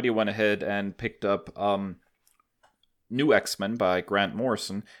 I've already went ahead and picked up New X-Men by Grant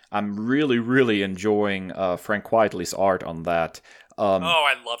Morrison. I'm really, really enjoying Frank Quitely's art on that.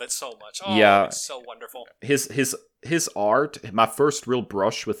 I love it so much. Oh, yeah, it's so wonderful. His art, my first real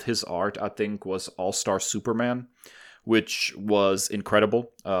brush with his art, I think, was All-Star Superman, which was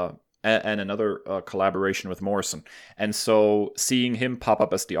incredible. And another collaboration with Morrison. And so seeing him pop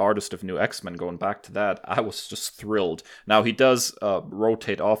up as the artist of New X-Men, going back to that, I was just thrilled. Now, he does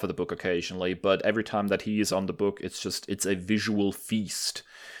rotate off of the book occasionally, but every time that he is on the book, it's a visual feast.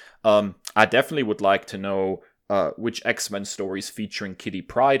 I definitely would like to know which X-Men stories featuring Kitty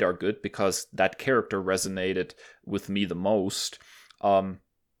Pryde are good, because that character resonated with me the most. Um,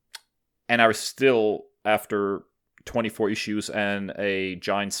 and I was still, after 24 issues and a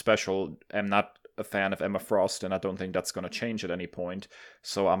giant special, am not a fan of Emma Frost, and I don't think that's going to change at any point.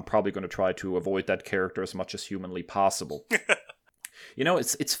 So I'm probably going to try to avoid that character as much as humanly possible.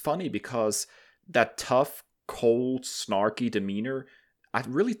 It's funny because that tough, cold, snarky demeanor, I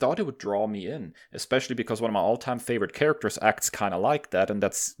really thought it would draw me in, especially because one of my all-time favorite characters acts kind of like that, and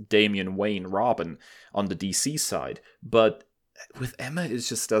that's Damian Wayne Robin on the DC side. But with Emma, it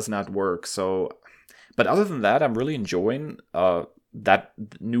just does not work. So, but other than that, I'm really enjoying that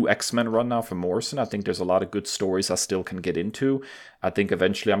new X-Men run now from Morrison. I think there's a lot of good stories I still can get into. I think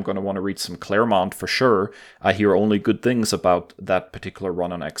eventually I'm going to want to read some Claremont for sure. I hear only good things about that particular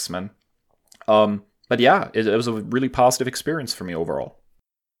run on X-Men. But yeah, it was a really positive experience for me overall.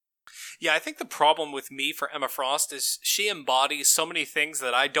 Yeah, I think the problem with me for Emma Frost is she embodies so many things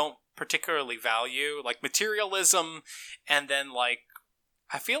that I don't particularly value, like materialism, and then like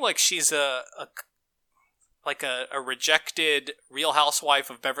I feel like she's a rejected Real Housewife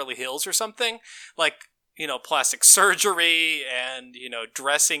of Beverly Hills or something, like, plastic surgery and,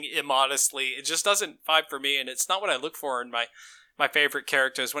 dressing immodestly. It just doesn't vibe for me, and it's not what I look for in my favorite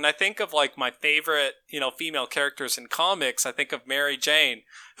characters. When I think of like my favorite, female characters in comics, I think of Mary Jane,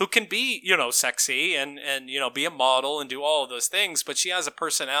 who can be, sexy and be a model and do all of those things, but she has a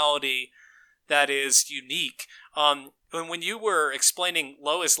personality that is unique. And when you were explaining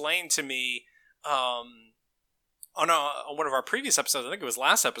Lois Lane to me, on one of our previous episodes, I think it was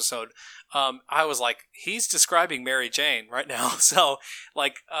last episode, I was like, he's describing Mary Jane right now. So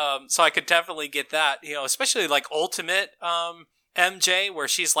so I could definitely get that, especially like Ultimate MJ, where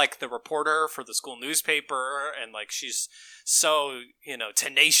she's like the reporter for the school newspaper, and like she's so,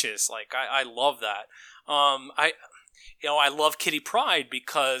 tenacious. Like I love that. I love Kitty Pryde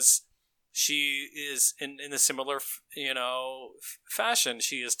because she is in a similar, fashion.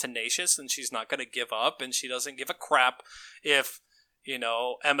 She is tenacious, and she's not going to give up, and she doesn't give a crap if,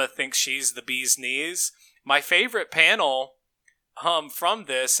 Emma thinks she's the bee's knees. My favorite panel from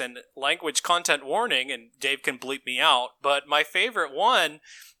this, and language content warning, and Dave can bleep me out, but my favorite one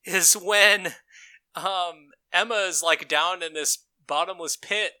is when Emma's like down in this bottomless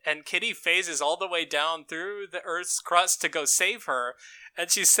pit, and Kitty phases all the way down through the Earth's crust to go save her, and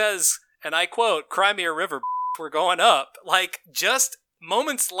she says, and I quote, "Cry me a river, we're going up." Like, just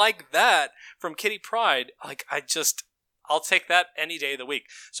moments like that from Kitty Pryde, like, I'll take that any day of the week.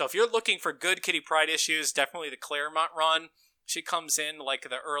 So if you're looking for good Kitty Pryde issues, definitely the Claremont run. She comes in like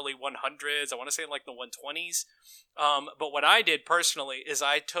the early 100s. I want to say like the 120s. But what I did personally is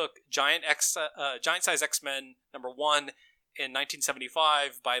I took Giant Size X-Men #1 in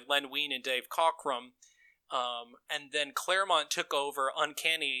 1975 by Len Wein and Dave Cockrum. And then Claremont took over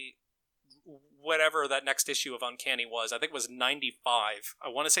Uncanny, whatever that next issue of Uncanny was. I think it was 95. I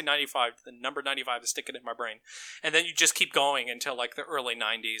want to say 95. The number 95 is sticking in my brain. And then you just keep going until like the early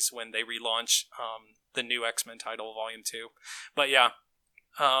 90s when they relaunch the new X-Men title, Volume 2. But yeah.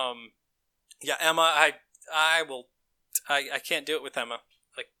 Emma, I can't do it with Emma.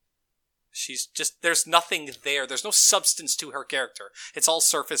 Like, she's just, there's nothing there. There's no substance to her character. It's all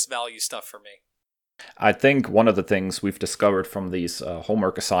surface value stuff for me. I think one of the things we've discovered from these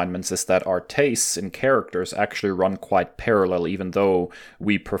homework assignments is that our tastes in characters actually run quite parallel, even though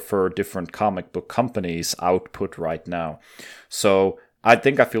we prefer different comic book companies' output right now. So I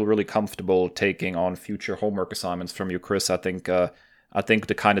think I feel really comfortable taking on future homework assignments from you, Chris. I think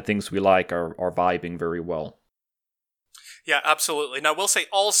the kind of things we like are vibing very well. Yeah, absolutely. Now, we'll say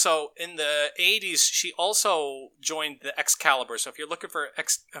also, in the 80s, she also joined the Excalibur. So if you're looking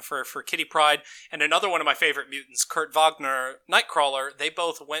for Kitty Pryde, and another one of my favorite mutants, Kurt Wagner, Nightcrawler, they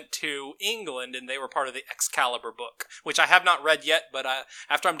both went to England, and they were part of the Excalibur book, which I have not read yet, but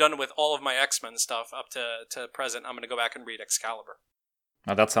after I'm done with all of my X-Men stuff up to present, I'm going to go back and read Excalibur.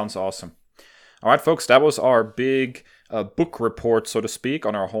 Now, that sounds awesome. All right, folks, that was our big book report, so to speak,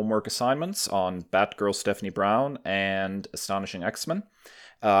 on our homework assignments on Batgirl Stephanie Brown and Astonishing X-Men.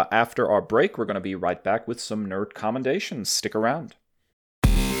 After our break, we're going to be right back with some nerd commendations. Stick around.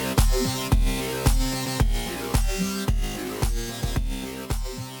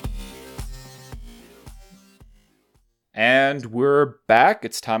 And we're back.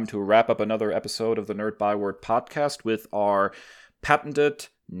 It's time to wrap up another episode of the Nerd Byword podcast with our patented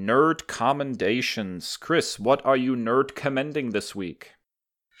nerd commendations. Chris, what are you nerd commending this week?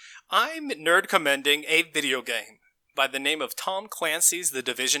 I'm nerd commending a video game by the name of Tom Clancy's The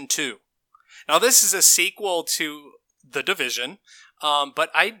Division 2. Now, this is a sequel to The Division, but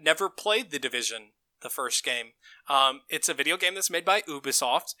I never played The Division, the first game. It's a video game that's made by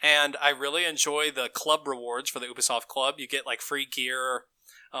Ubisoft, and I really enjoy the club rewards for the Ubisoft Club. You get like free gear,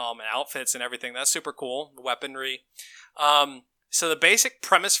 and outfits and everything. That's super cool. Weaponry. So the basic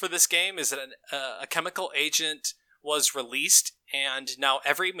premise for this game is that a chemical agent was released, and now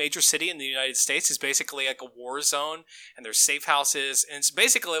every major city in the United States is basically like a war zone, and there's safe houses, and it's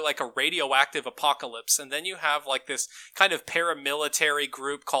basically like a radioactive apocalypse. And then you have like this kind of paramilitary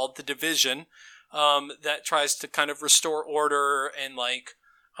group called the Division, that tries to kind of restore order and like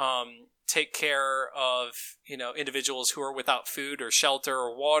take care of, individuals who are without food or shelter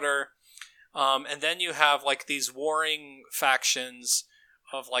or water. And then you have like these warring factions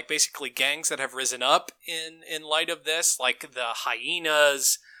of like basically gangs that have risen up in light of this, like the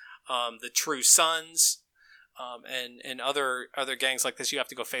Hyenas, the True Sons, and other gangs like this you have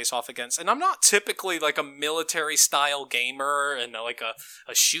to go face off against. And I'm not typically like a military style gamer and like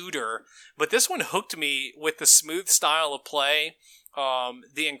a shooter, but this one hooked me with the smooth style of play,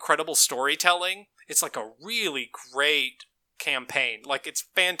 the incredible storytelling. It's like a really great campaign. Like, it's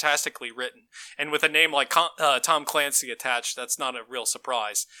fantastically written, and with a name like Tom Clancy attached, that's not a real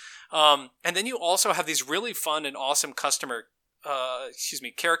surprise. And then you also have these really fun and awesome character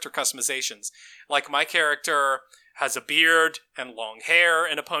customizations. Like, my character has a beard and long hair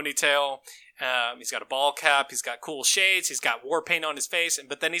and a ponytail. He's got a ball cap. He's got cool shades. He's got war paint on his face,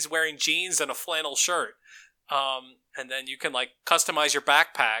 but then he's wearing jeans and a flannel shirt. And then you can like customize your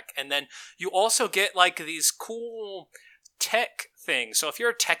backpack, and then you also get like these cool tech things. So if you're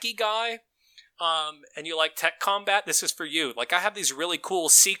a techie guy, and you like tech combat, this is for you. Like, I have these really cool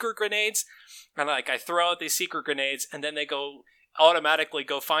seeker grenades, and like I throw out these seeker grenades, and then they automatically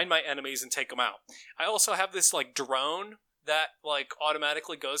go find my enemies and take them out. I also have this like drone that like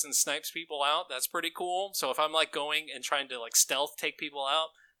automatically goes and snipes people out. That's pretty cool. So if I'm like going and trying to like stealth take people out,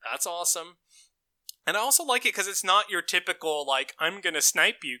 that's awesome. And I also like it because it's not your typical like I'm gonna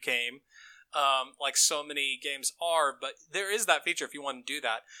snipe you game, like so many games are, but there is that feature if you want to do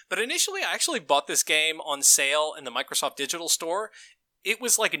that. But initially, I actually bought this game on sale in the Microsoft Digital Store. It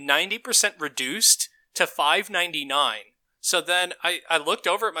was like 90% reduced to $5.99. So then I looked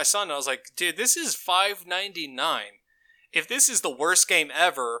over at my son and I was like, dude, this is $5.99. If this is the worst game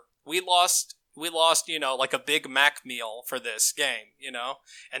ever, we lost, like a Big Mac meal for this game,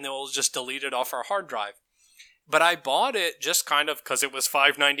 and then we'll just delete it off our hard drive. But I bought it just kind of because it was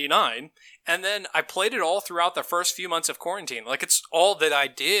 $5.99, and then I played it all throughout the first few months of quarantine. Like, it's all that I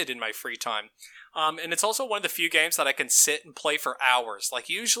did in my free time. And it's also one of the few games that I can sit and play for hours. Like,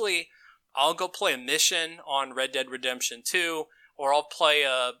 usually I'll go play a mission on Red Dead Redemption 2, or I'll play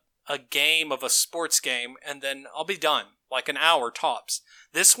a game of a sports game, and then I'll be done, like an hour tops.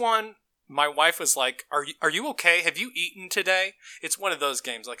 This one, my wife was like, are you okay? Have you eaten today? It's one of those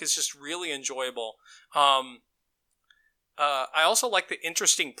games. Like, it's just really enjoyable. I also like the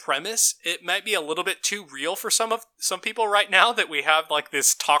interesting premise. It might be a little bit too real for some people right now, that we have like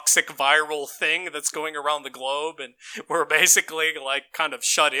this toxic viral thing that's going around the globe, and we're basically like kind of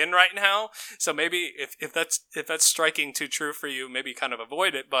shut in right now. So maybe if that's striking too true for you, maybe kind of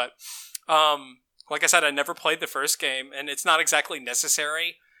avoid it. But like I said, I never played the first game, and it's not exactly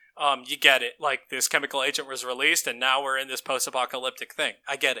necessary. You get it. Like, this chemical agent was released, and now we're in this post-apocalyptic thing.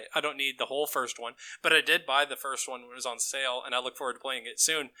 I get it. I don't need the whole first one, but I did buy the first one when it was on sale, and I look forward to playing it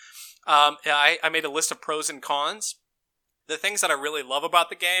soon. I made a list of pros and cons. The things that I really love about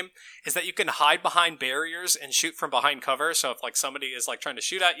the game is that you can hide behind barriers and shoot from behind cover. So if like somebody is like trying to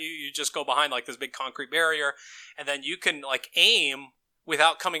shoot at you, you just go behind like this big concrete barrier, and then you can like aim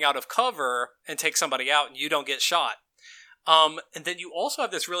without coming out of cover and take somebody out, and you don't get shot. And then you also have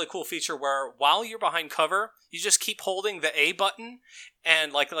this really cool feature where while you're behind cover, you just keep holding the A button,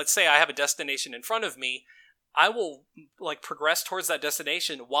 and like, let's say I have a destination in front of me, I will like progress towards that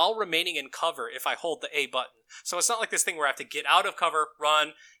destination while remaining in cover if I hold the A button. So it's not like this thing where I have to get out of cover,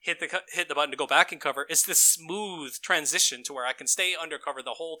 run, hit the button to go back in cover. It's this smooth transition to where I can stay under cover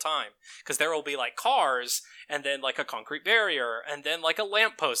the whole time, because there will be like cars, and then like a concrete barrier, and then like a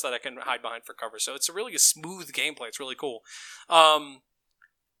lamppost that I can hide behind for cover. So it's a really smooth gameplay. It's really cool. The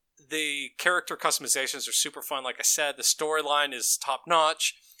character customizations are super fun. Like I said, the storyline is top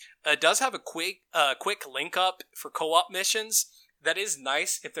notch. It does have a quick link up for co-op missions. That is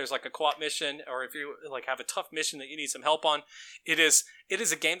nice if there's like a co-op mission, or if you like have a tough mission that you need some help on. It is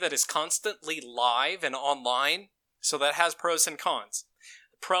a game that is constantly live and online, so that has pros and cons.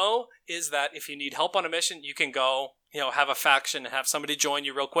 The pro is that if you need help on a mission, you can go, have a faction and have somebody join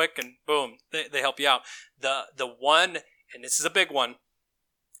you real quick, and boom, they help you out. The one, and this is a big one,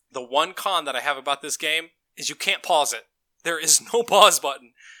 the one con that I have about this game is you can't pause it. There is no pause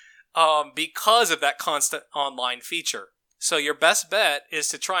button because of that constant online feature. So your best bet is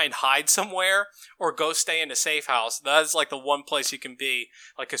to try and hide somewhere or go stay in a safe house. That is like the one place you can be.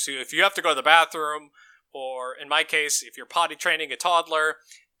 Like if you have to go to the bathroom, or in my case, if you're potty training a toddler,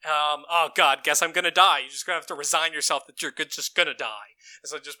 oh God, guess I'm going to die. You're just going to have to resign yourself that you're just going to die.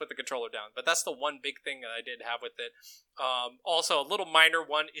 So just put the controller down. But that's the one big thing that I did have with it. Also, a little minor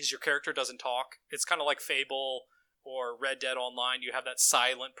one is your character doesn't talk. It's kind of like Fable or Red Dead Online. You have that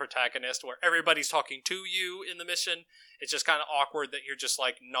silent protagonist where everybody's talking to you in the mission. It's just kind of awkward that you're just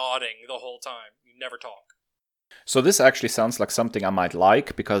like nodding the whole time. You never talk. So this actually sounds like something I might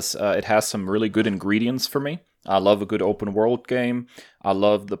like, because it has some really good ingredients for me. I love a good open world game. I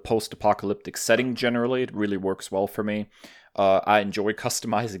love the post-apocalyptic setting generally. It really works well for me. I enjoy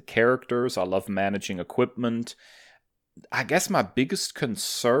customizing characters. I love managing equipment. I guess my biggest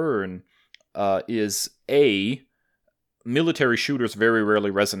concern is military shooters very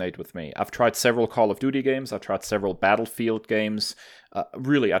rarely resonate with me. I've tried several Call of Duty games. I've tried several Battlefield games.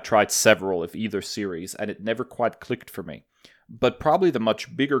 Really, I tried several of either series, and it never quite clicked for me. But probably the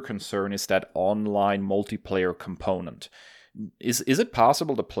much bigger concern is that online multiplayer component. Is it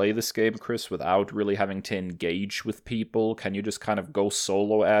possible to play this game, Chris, without really having to engage with people? Can you just kind of go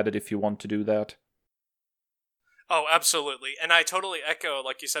solo at it if you want to do that? Oh, absolutely. And I totally echo,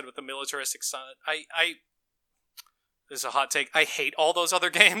 like you said, with the militaristic side. This is a hot take. I hate all those other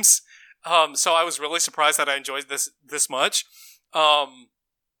games. So I was really surprised that I enjoyed this much.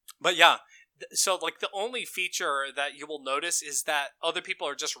 But yeah, so like the only feature that you will notice is that other people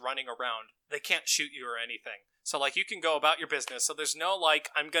are just running around. They can't shoot you or anything. So like you can go about your business. So there's no like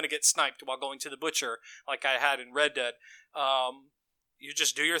I'm gonna get sniped while going to the butcher like I had in Red Dead. You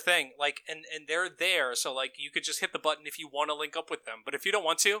just do your thing. Like and they're there. So like you could just hit the button if you want to link up with them. But if you don't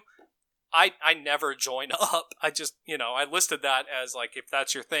want to, I never join up. I just, I listed that as like, if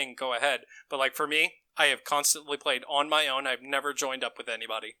that's your thing, go ahead. But like for me, I have constantly played on my own. I've never joined up with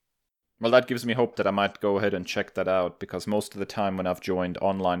anybody. Well, that gives me hope that I might go ahead and check that out, because most of the time when I've joined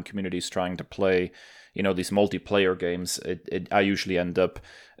online communities trying to play, these multiplayer games, I usually end up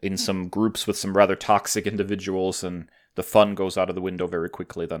in some groups with some rather toxic individuals, and the fun goes out of the window very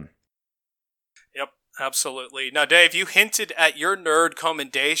quickly then. Yep. Absolutely. Now, Dave, you hinted at your nerd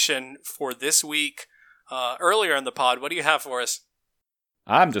commendation for this week earlier in the pod. What do you have for us?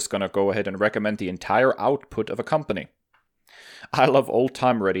 I'm just going to go ahead and recommend the entire output of a company. I love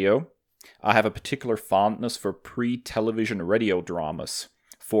old-time radio. I have a particular fondness for pre-television radio dramas.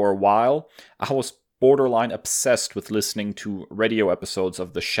 For a while, I was borderline obsessed with listening to radio episodes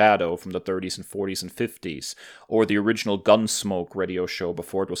of The Shadow from the 30s and 40s and 50s, or the original Gunsmoke radio show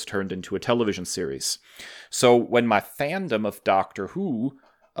before it was turned into a television series. So when my fandom of Doctor Who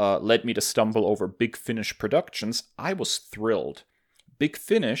led me to stumble over Big Finish Productions, I was thrilled. Big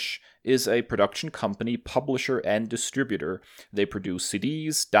Finish is a production company, publisher, and distributor. They produce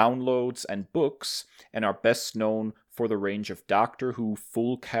CDs, downloads, and books, and are best known for the range of Doctor Who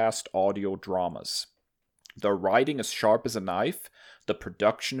full-cast audio dramas. The writing is sharp as a knife, the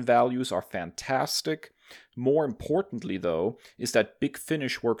production values are fantastic. More importantly, though, is that Big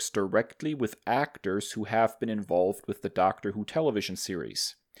Finish works directly with actors who have been involved with the Doctor Who television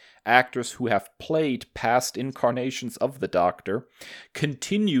series. Actors who have played past incarnations of the Doctor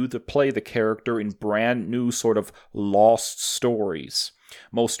continue to play the character in brand new sort of lost stories.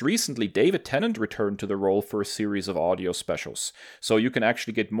 Most recently, David Tennant returned to the role for a series of audio specials, so you can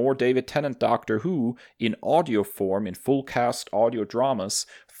actually get more David Tennant Doctor Who in audio form in full-cast audio dramas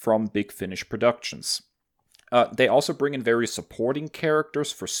from Big Finish Productions. They also bring in various supporting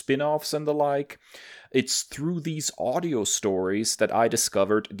characters for spin-offs and the like. It's through these audio stories that I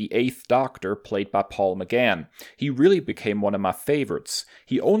discovered the Eighth Doctor, played by Paul McGann. He really became one of my favorites.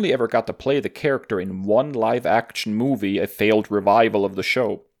 He only ever got to play the character in one live-action movie, a failed revival of the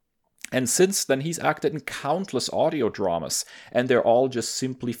show. And since then, he's acted in countless audio dramas, and they're all just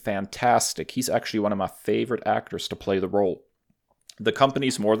simply fantastic. He's actually one of my favorite actors to play the role. The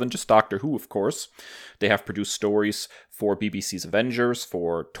company's more than just Doctor Who, of course. They have produced stories for BBC's Avengers,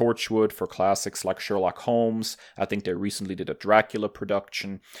 for Torchwood, for classics like Sherlock Holmes. I think they recently did a Dracula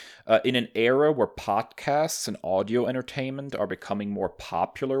production. In an era where podcasts and audio entertainment are becoming more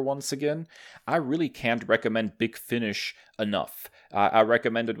popular once again, I really can't recommend Big Finish enough. I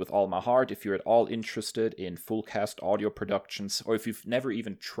recommend it with all my heart if you're at all interested in full-cast audio productions, or if you've never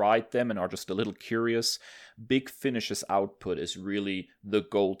even tried them and are just a little curious. Big Finish's output is really the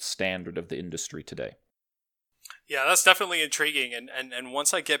gold standard of the industry today. Yeah, that's definitely intriguing, and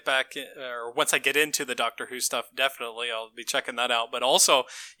once I get back, or once I get into the Doctor Who stuff, definitely I'll be checking that out. But also,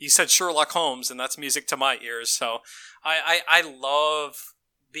 you said Sherlock Holmes, and that's music to my ears. So I love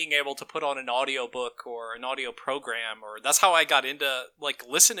being able to put on an audiobook or an audio program, or that's how I got into like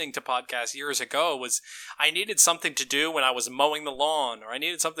listening to podcasts years ago. Was I needed something to do when I was mowing the lawn, or I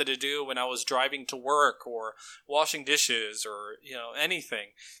needed something to do when I was driving to work or washing dishes, or anything.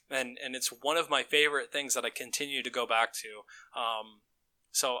 And it's one of my favorite things that I continue to go back to.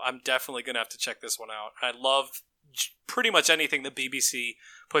 So I'm definitely gonna have to check this one out. I love pretty much anything the BBC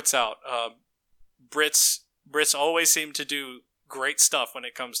puts out. Brits always seem to do great stuff when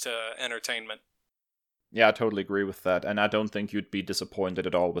it comes to entertainment. Yeah, I totally agree with that, and I don't think you'd be disappointed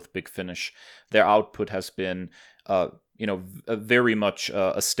at all with Big Finish. Their output has been, very much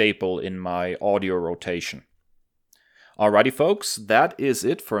a staple in my audio rotation. Alrighty, folks, that is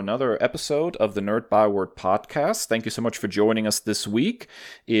it for another episode of the Nerd Byword podcast. Thank you so much for joining us this week.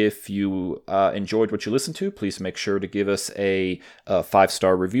 If you enjoyed what you listened to, please make sure to give us a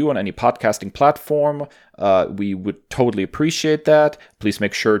 5-star review on any podcasting platform. We would totally appreciate that. Please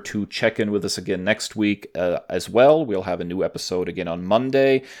make sure to check in with us again next week as well. We'll have a new episode again on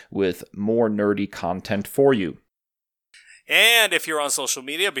Monday with more nerdy content for you. And if you're on social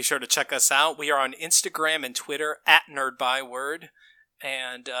media, be sure to check us out. We are on Instagram and Twitter at NerdByword,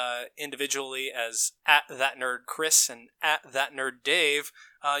 and individually as at ThatNerdChris and at ThatNerdDave.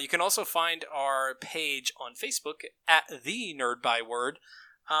 You can also find our page on Facebook at The NerdByword.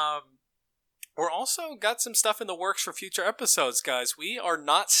 We're also got some stuff in the works for future episodes, guys. We are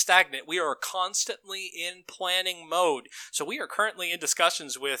not stagnant. We are constantly in planning mode. So we are currently in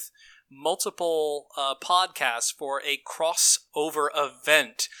discussions with multiple podcasts for a crossover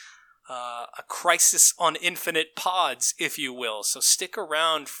event, a crisis on infinite pods, if you will. So stick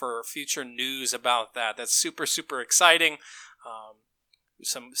around for future news about that. That's super, super exciting.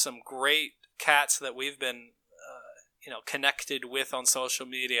 Some great cats that we've been connected with on social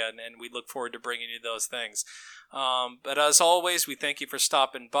media, and we look forward to bringing you those things. But as always, we thank you for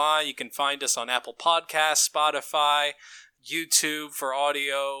stopping by. You can find us on Apple Podcasts, Spotify, YouTube for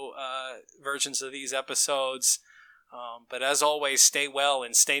audio versions of these episodes. But as always, stay well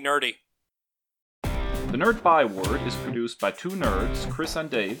and stay nerdy. The Nerd Byword is produced by two nerds, Chris and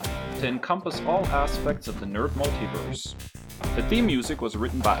Dave, to encompass all aspects of the nerd multiverse. The theme music was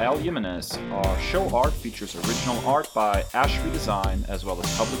written by Al Jimenez. Our show art features original art by Ashby Design, as well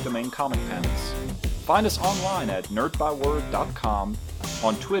as public domain comic panels. Find us online at nerdbyword.com,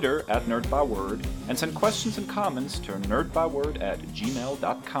 on Twitter at nerdbyword, and send questions and comments to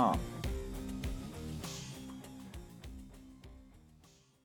nerdbyword@gmail.com.